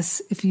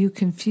thus, if you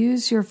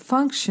confuse your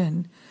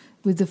function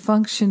with the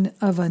function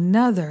of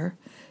another,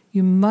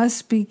 you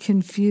must be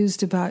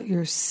confused about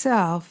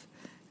yourself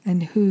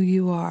and who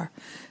you are.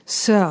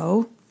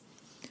 So,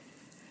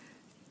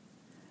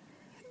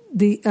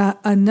 the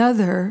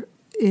another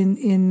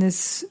in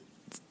this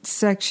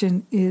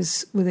section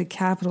is with a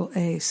capital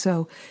A.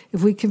 So,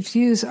 if we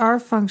confuse our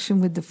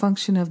function with the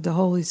function of the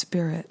Holy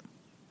Spirit,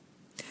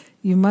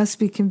 You must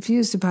be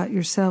confused about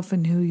yourself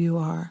and who you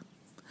are.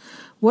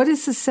 What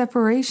is the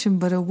separation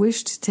but a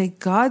wish to take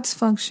God's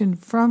function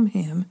from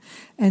him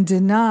and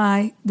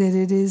deny that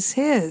it is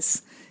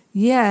his?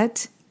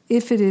 Yet,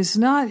 if it is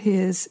not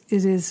his,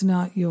 it is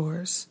not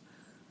yours.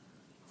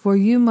 For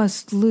you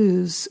must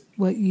lose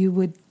what you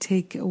would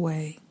take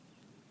away.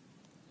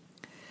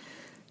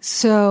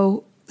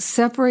 So,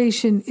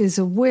 separation is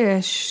a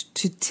wish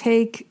to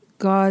take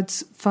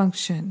God's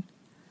function,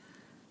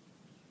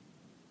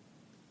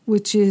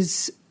 which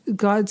is,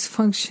 God's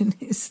function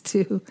is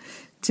to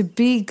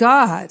be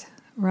God,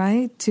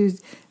 right?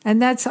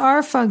 And that's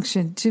our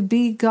function, to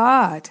be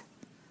God.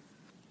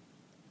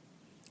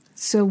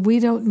 So we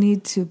don't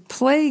need to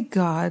play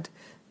God.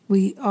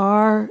 We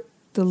are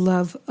the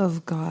love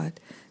of God.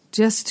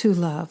 Just to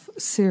love,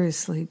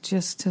 seriously,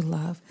 just to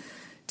love.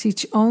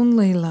 Teach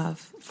only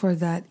love, for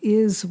that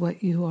is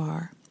what you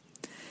are.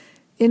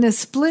 In a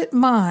split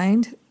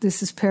mind,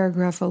 this is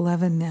paragraph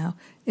 11 now,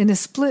 in a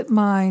split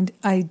mind,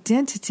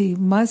 identity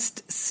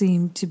must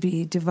seem to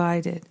be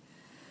divided.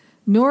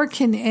 Nor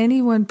can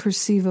anyone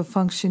perceive a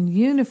function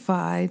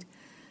unified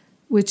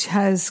which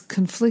has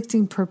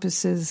conflicting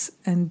purposes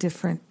and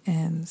different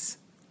ends.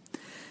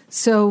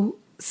 So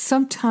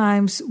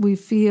sometimes we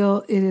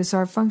feel it is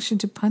our function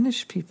to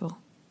punish people.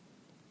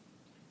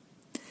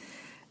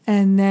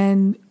 And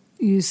then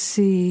you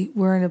see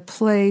we're in a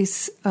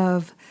place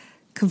of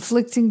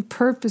conflicting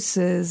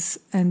purposes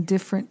and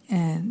different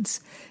ends.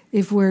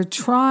 If we're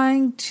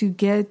trying to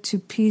get to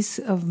peace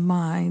of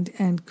mind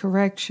and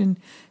correction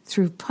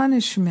through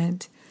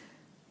punishment,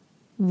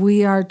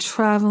 we are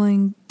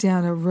traveling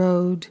down a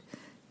road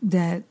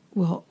that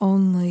will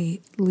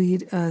only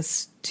lead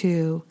us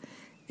to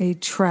a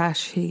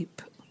trash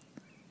heap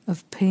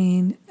of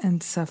pain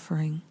and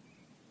suffering.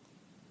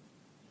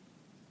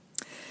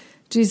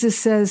 Jesus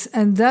says,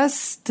 and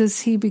thus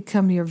does he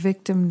become your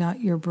victim,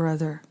 not your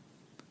brother.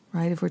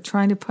 Right? If we're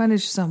trying to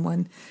punish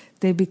someone,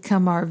 they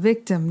become our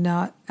victim,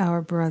 not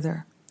our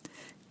brother.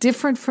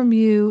 Different from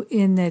you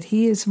in that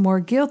he is more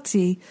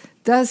guilty,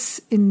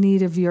 thus in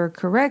need of your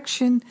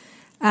correction,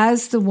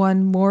 as the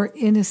one more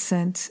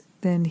innocent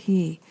than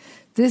he.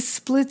 This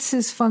splits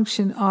his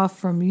function off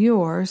from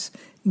yours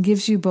and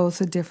gives you both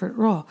a different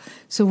role.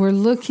 So we're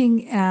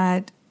looking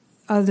at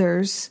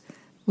others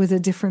with a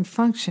different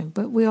function,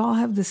 but we all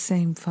have the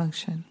same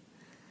function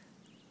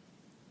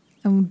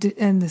and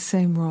the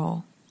same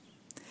role.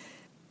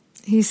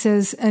 He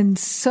says, and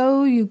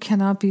so you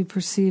cannot be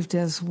perceived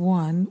as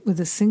one with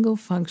a single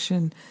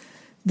function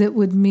that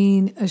would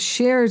mean a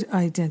shared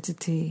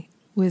identity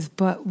with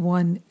but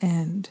one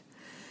end.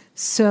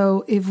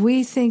 So if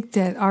we think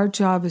that our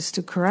job is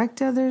to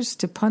correct others,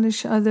 to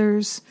punish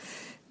others,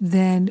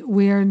 then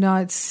we are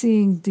not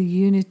seeing the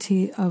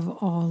unity of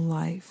all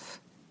life.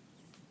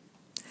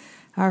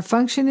 Our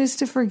function is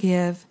to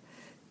forgive,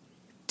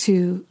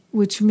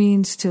 which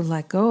means to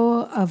let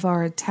go of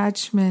our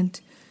attachment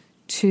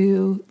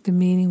to the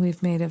meaning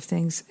we've made of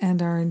things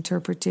and our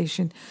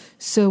interpretation,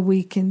 so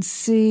we can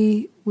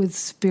see with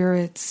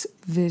Spirit's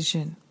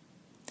vision.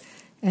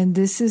 And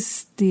this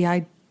is the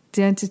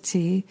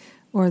identity,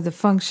 or the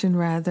function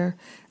rather,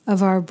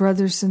 of our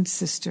brothers and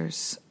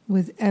sisters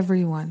with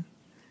everyone.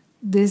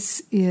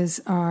 This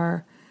is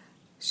our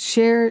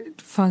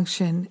shared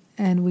function,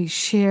 and we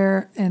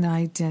share an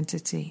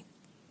identity.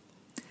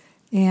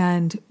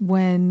 And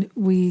when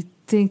we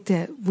think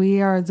that we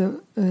are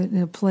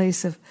in a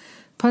place of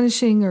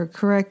punishing or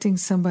correcting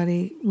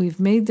somebody, we've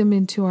made them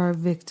into our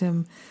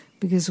victim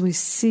because we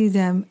see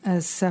them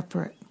as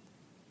separate.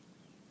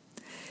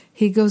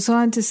 He goes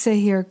on to say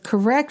here,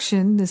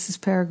 correction, this is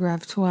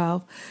paragraph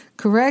 12,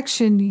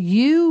 correction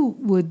you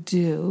would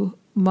do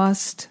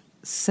must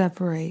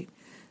separate,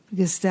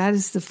 because that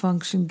is the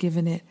function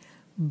given it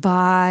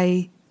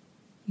by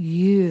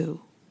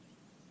you.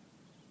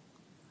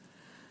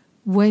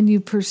 When you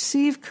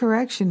perceive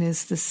correction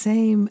is the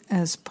same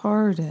as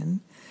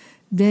pardon,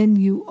 then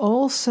you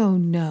also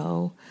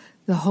know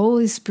the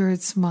Holy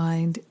Spirit's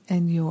mind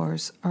and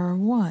yours are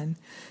one.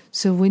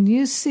 So when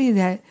you see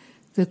that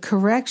the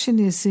correction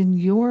is in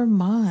your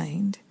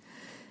mind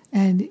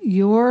and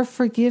your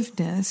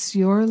forgiveness,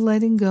 your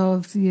letting go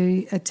of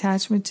the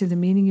attachment to the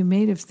meaning you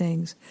made of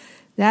things,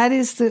 that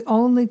is the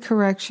only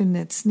correction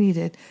that's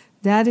needed.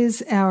 That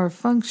is our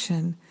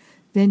function.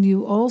 Then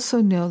you also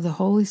know the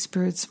Holy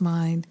Spirit's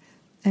mind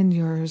and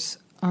yours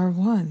are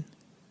one.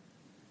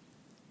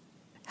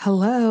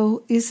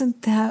 Hello,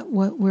 isn't that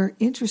what we're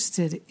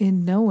interested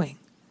in knowing?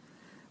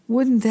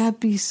 Wouldn't that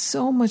be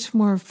so much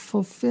more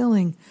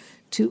fulfilling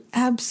to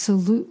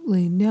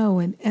absolutely know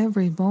in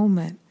every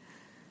moment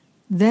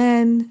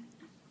than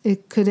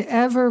it could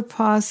ever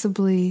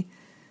possibly,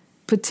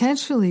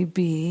 potentially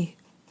be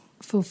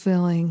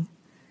fulfilling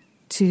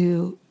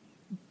to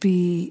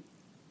be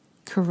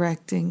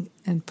correcting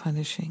and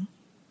punishing?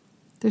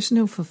 There's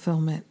no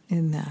fulfillment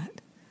in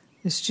that.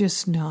 It's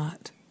just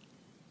not.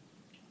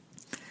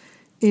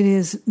 It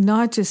is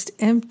not just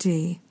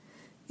empty,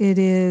 it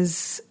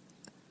is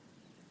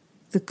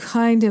the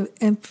kind of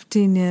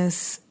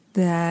emptiness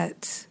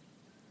that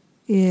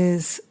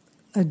is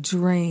a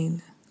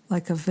drain,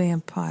 like a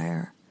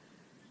vampire.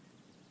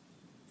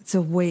 It's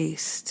a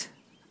waste.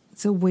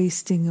 It's a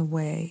wasting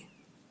away.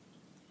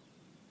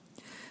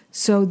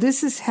 So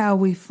this is how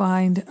we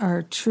find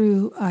our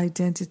true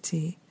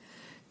identity,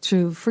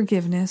 through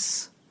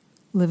forgiveness,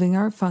 living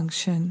our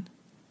function,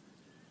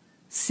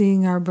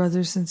 seeing our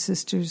brothers and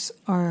sisters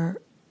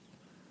are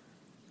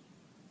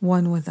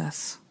one with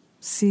us,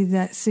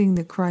 seeing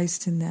the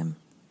Christ in them.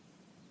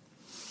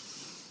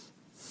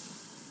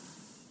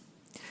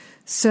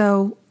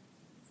 So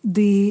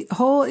the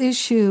whole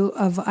issue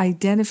of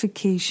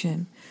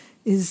identification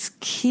is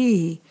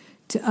key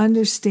to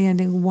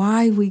understanding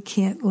why we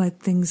can't let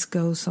things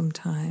go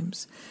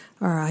sometimes.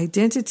 Our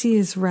identity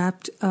is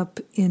wrapped up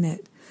in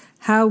it.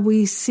 How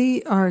we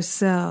see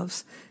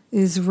ourselves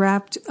is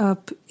wrapped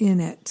up in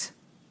it.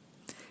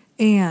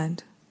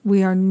 And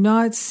we are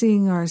not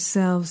seeing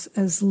ourselves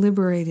as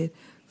liberated,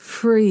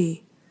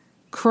 free,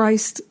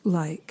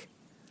 Christ-like.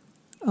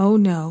 Oh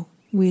no,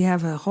 we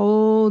have a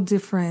whole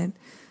different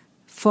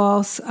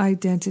false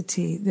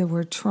identity that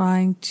we're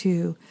trying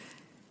to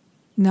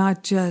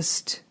not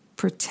just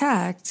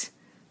protect,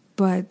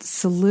 but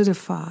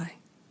solidify.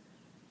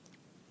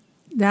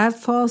 That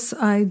false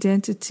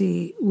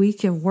identity, we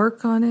can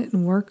work on it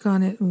and work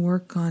on it and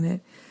work on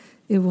it.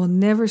 It will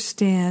never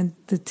stand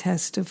the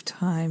test of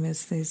time,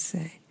 as they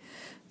say.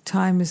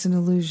 Time is an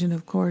illusion,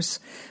 of course,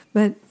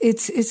 but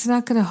it's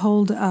not going to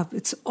hold up.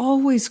 It's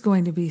always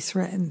going to be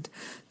threatened.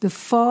 The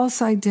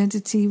false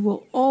identity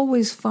will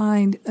always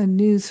find a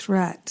new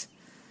threat.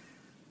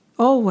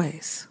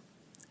 Always.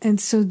 And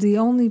so the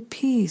only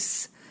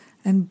peace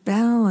and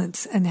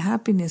balance and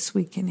happiness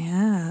we can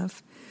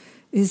have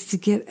is to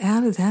get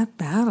out of that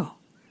battle.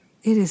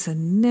 It is a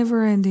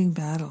never-ending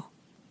battle.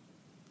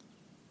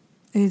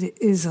 It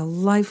is a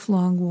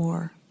lifelong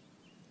war.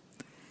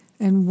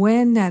 And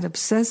when that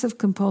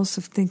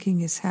obsessive-compulsive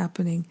thinking is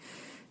happening,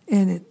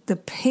 and the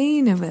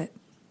pain of it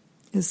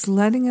is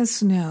letting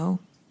us know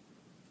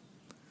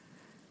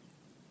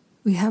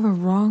we have a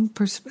wrong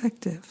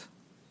perspective.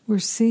 We're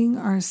seeing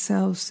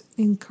ourselves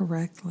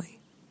incorrectly.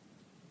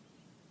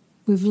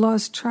 We've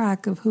lost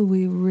track of who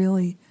we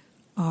really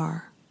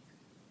are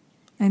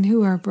and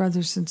who our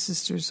brothers and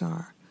sisters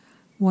are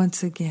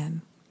once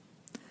again.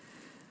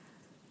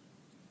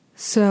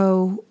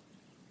 So,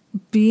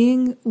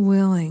 being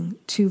willing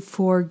to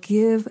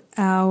forgive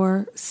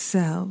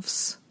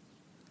ourselves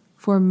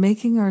for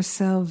making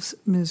ourselves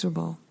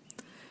miserable,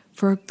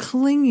 for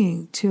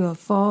clinging to a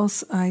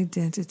false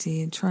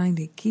identity and trying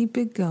to keep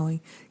it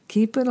going,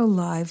 keep it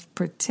alive,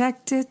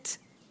 protect it,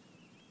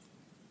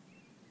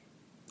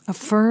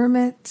 affirm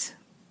it,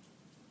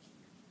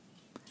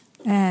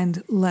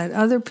 and let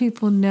other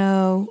people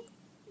know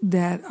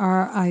that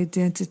our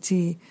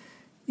identity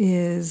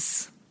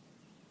is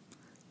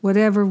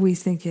whatever we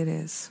think it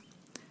is.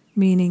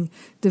 Meaning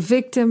the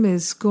victim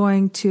is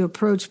going to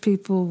approach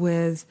people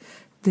with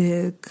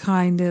the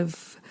kind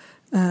of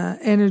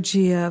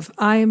energy of,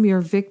 I am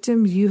your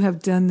victim, you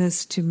have done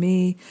this to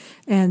me.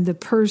 And the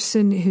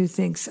person who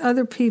thinks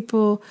other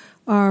people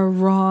are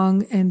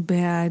wrong and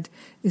bad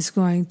is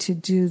going to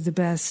do the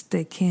best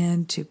they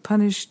can to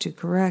punish, to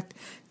correct,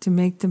 to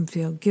make them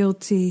feel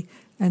guilty,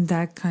 and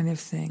that kind of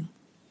thing.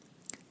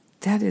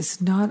 That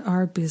is not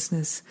our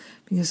business,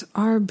 because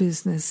our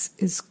business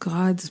is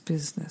God's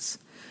business.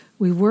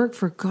 We work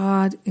for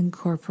God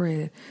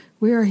Incorporated.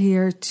 We are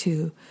here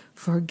to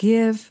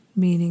forgive,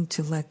 meaning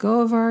to let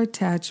go of our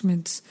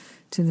attachments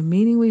to the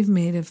meaning we've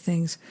made of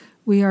things.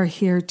 We are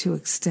here to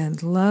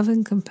extend love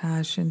and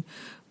compassion.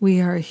 We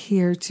are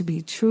here to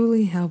be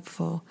truly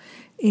helpful.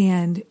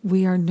 And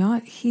we are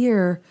not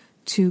here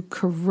to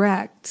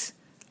correct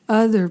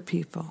other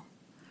people.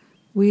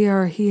 We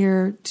are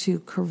here to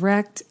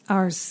correct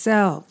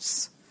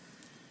ourselves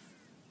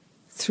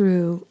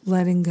through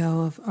letting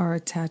go of our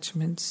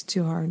attachments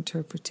to our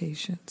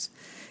interpretations.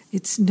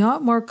 It's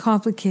not more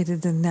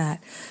complicated than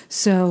that.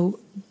 So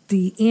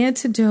the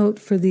antidote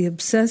for the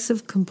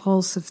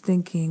obsessive-compulsive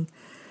thinking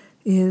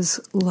is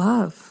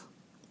love.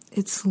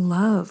 It's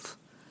love.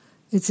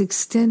 It's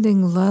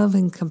extending love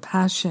and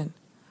compassion.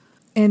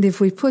 And if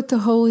we put the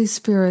Holy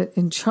Spirit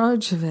in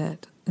charge of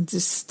it and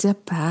just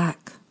step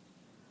back,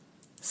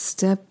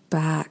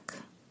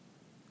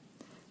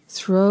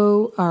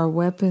 throw our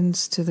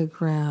weapons to the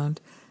ground,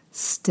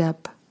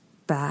 step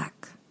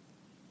back.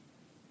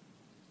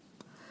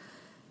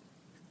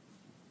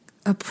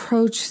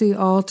 Approach the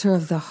altar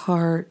of the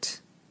heart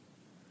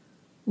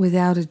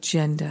without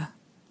agenda.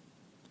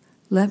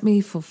 Let me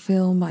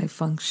fulfill my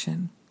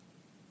function.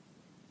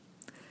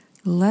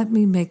 Let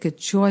me make a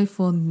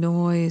joyful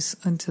noise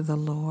unto the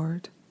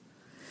Lord.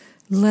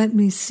 Let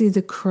me see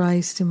the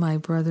Christ in my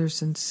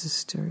brothers and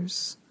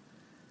sisters.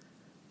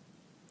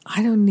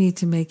 I don't need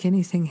to make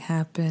anything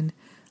happen.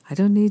 I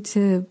don't need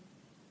to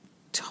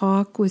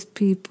talk with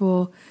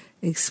people,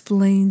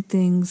 explain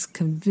things,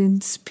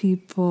 convince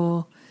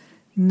people.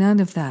 None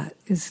of that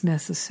is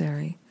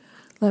necessary.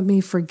 Let me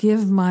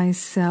forgive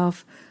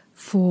myself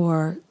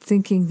for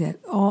thinking that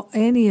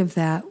any of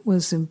that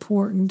was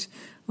important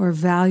or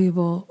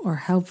valuable or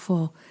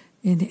helpful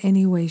in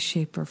any way,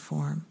 shape, or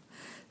form.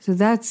 So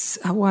that's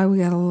why we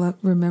got to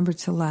remember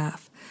to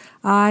laugh.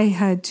 I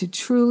had to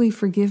truly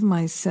forgive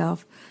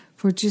myself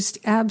for just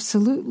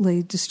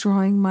absolutely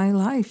destroying my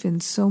life in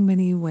so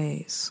many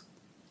ways.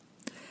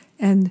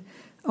 And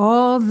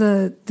all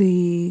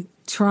the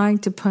trying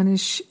to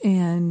punish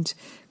and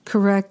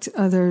correct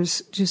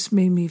others just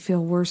made me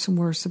feel worse and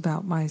worse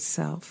about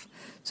myself.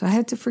 So I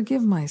had to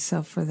forgive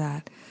myself for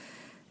that.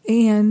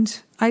 And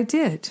I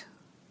did,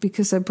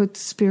 because I put the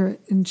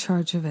Spirit in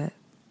charge of it.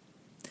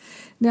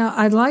 Now,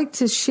 I'd like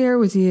to share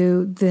with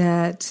you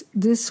that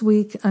this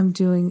week I'm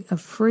doing a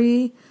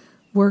free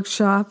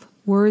workshop,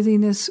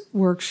 Worthiness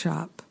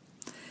Workshop.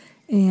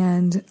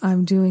 And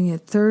I'm doing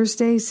it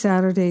Thursday,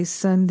 Saturday,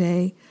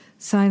 Sunday.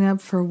 Sign up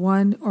for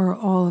one or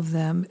all of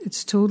them.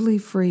 It's totally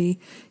free.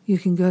 You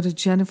can go to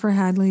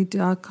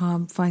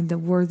jenniferhadley.com, find the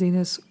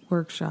Worthiness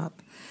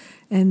Workshop.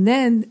 And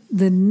then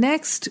the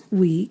next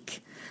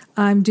week,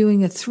 I'm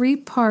doing a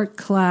 3-part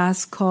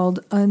class called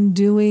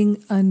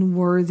Undoing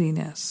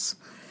Unworthiness.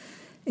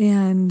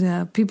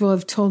 And people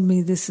have told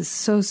me this is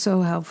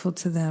so helpful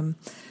to them.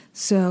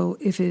 So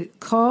if it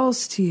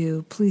calls to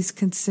you, please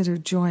consider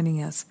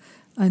joining us.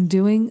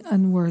 Undoing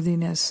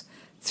Unworthiness,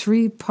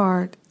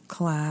 3-part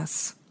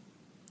class.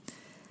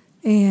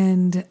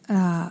 And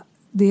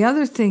the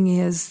other thing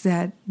is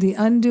that the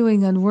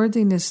Undoing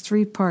Unworthiness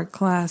 3-part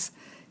class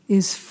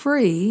is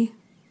free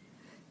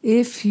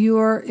if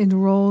you're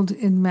enrolled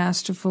in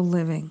Masterful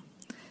Living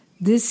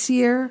this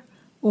year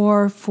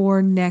or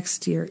for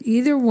next year.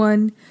 Either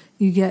one,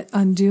 you get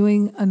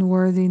Undoing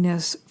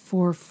Unworthiness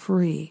for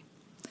free.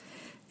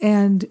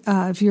 And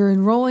if you're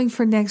enrolling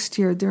for next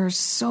year, there are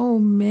so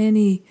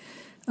many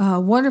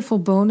wonderful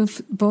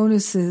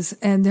bonuses,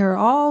 and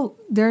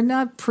they're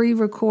not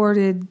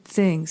pre-recorded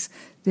things.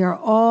 They're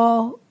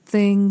all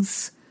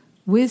things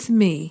with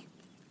me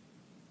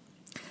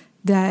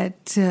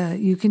that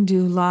you can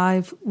do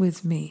live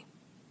with me,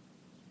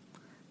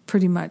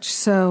 pretty much.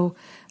 So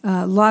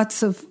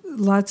lots of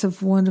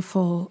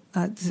wonderful,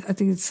 I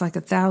think it's like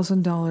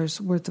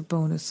 $1,000 worth of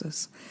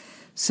bonuses.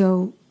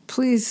 So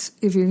please,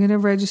 if you're going to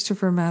register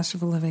for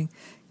Masterful Living,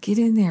 get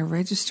in there,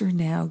 register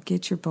now,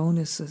 get your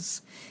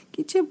bonuses.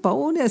 Get your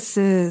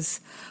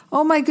bonuses.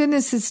 Oh my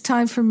goodness, it's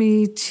time for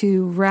me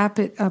to wrap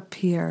it up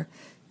here.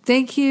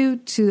 Thank you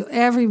to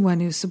everyone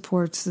who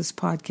supports this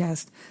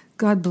podcast.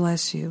 God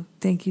bless you.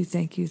 Thank you,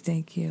 thank you,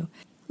 thank you.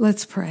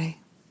 Let's pray.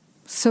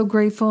 So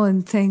grateful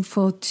and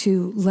thankful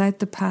to let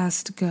the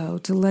past go,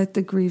 to let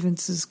the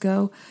grievances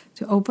go,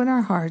 to open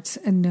our hearts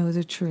and know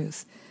the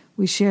truth.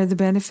 We share the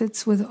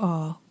benefits with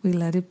all. We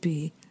let it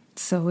be.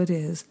 So it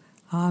is.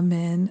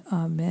 Amen,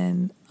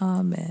 amen,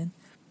 amen.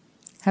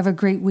 Have a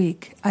great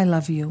week. I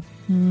love you.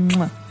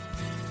 Mwah.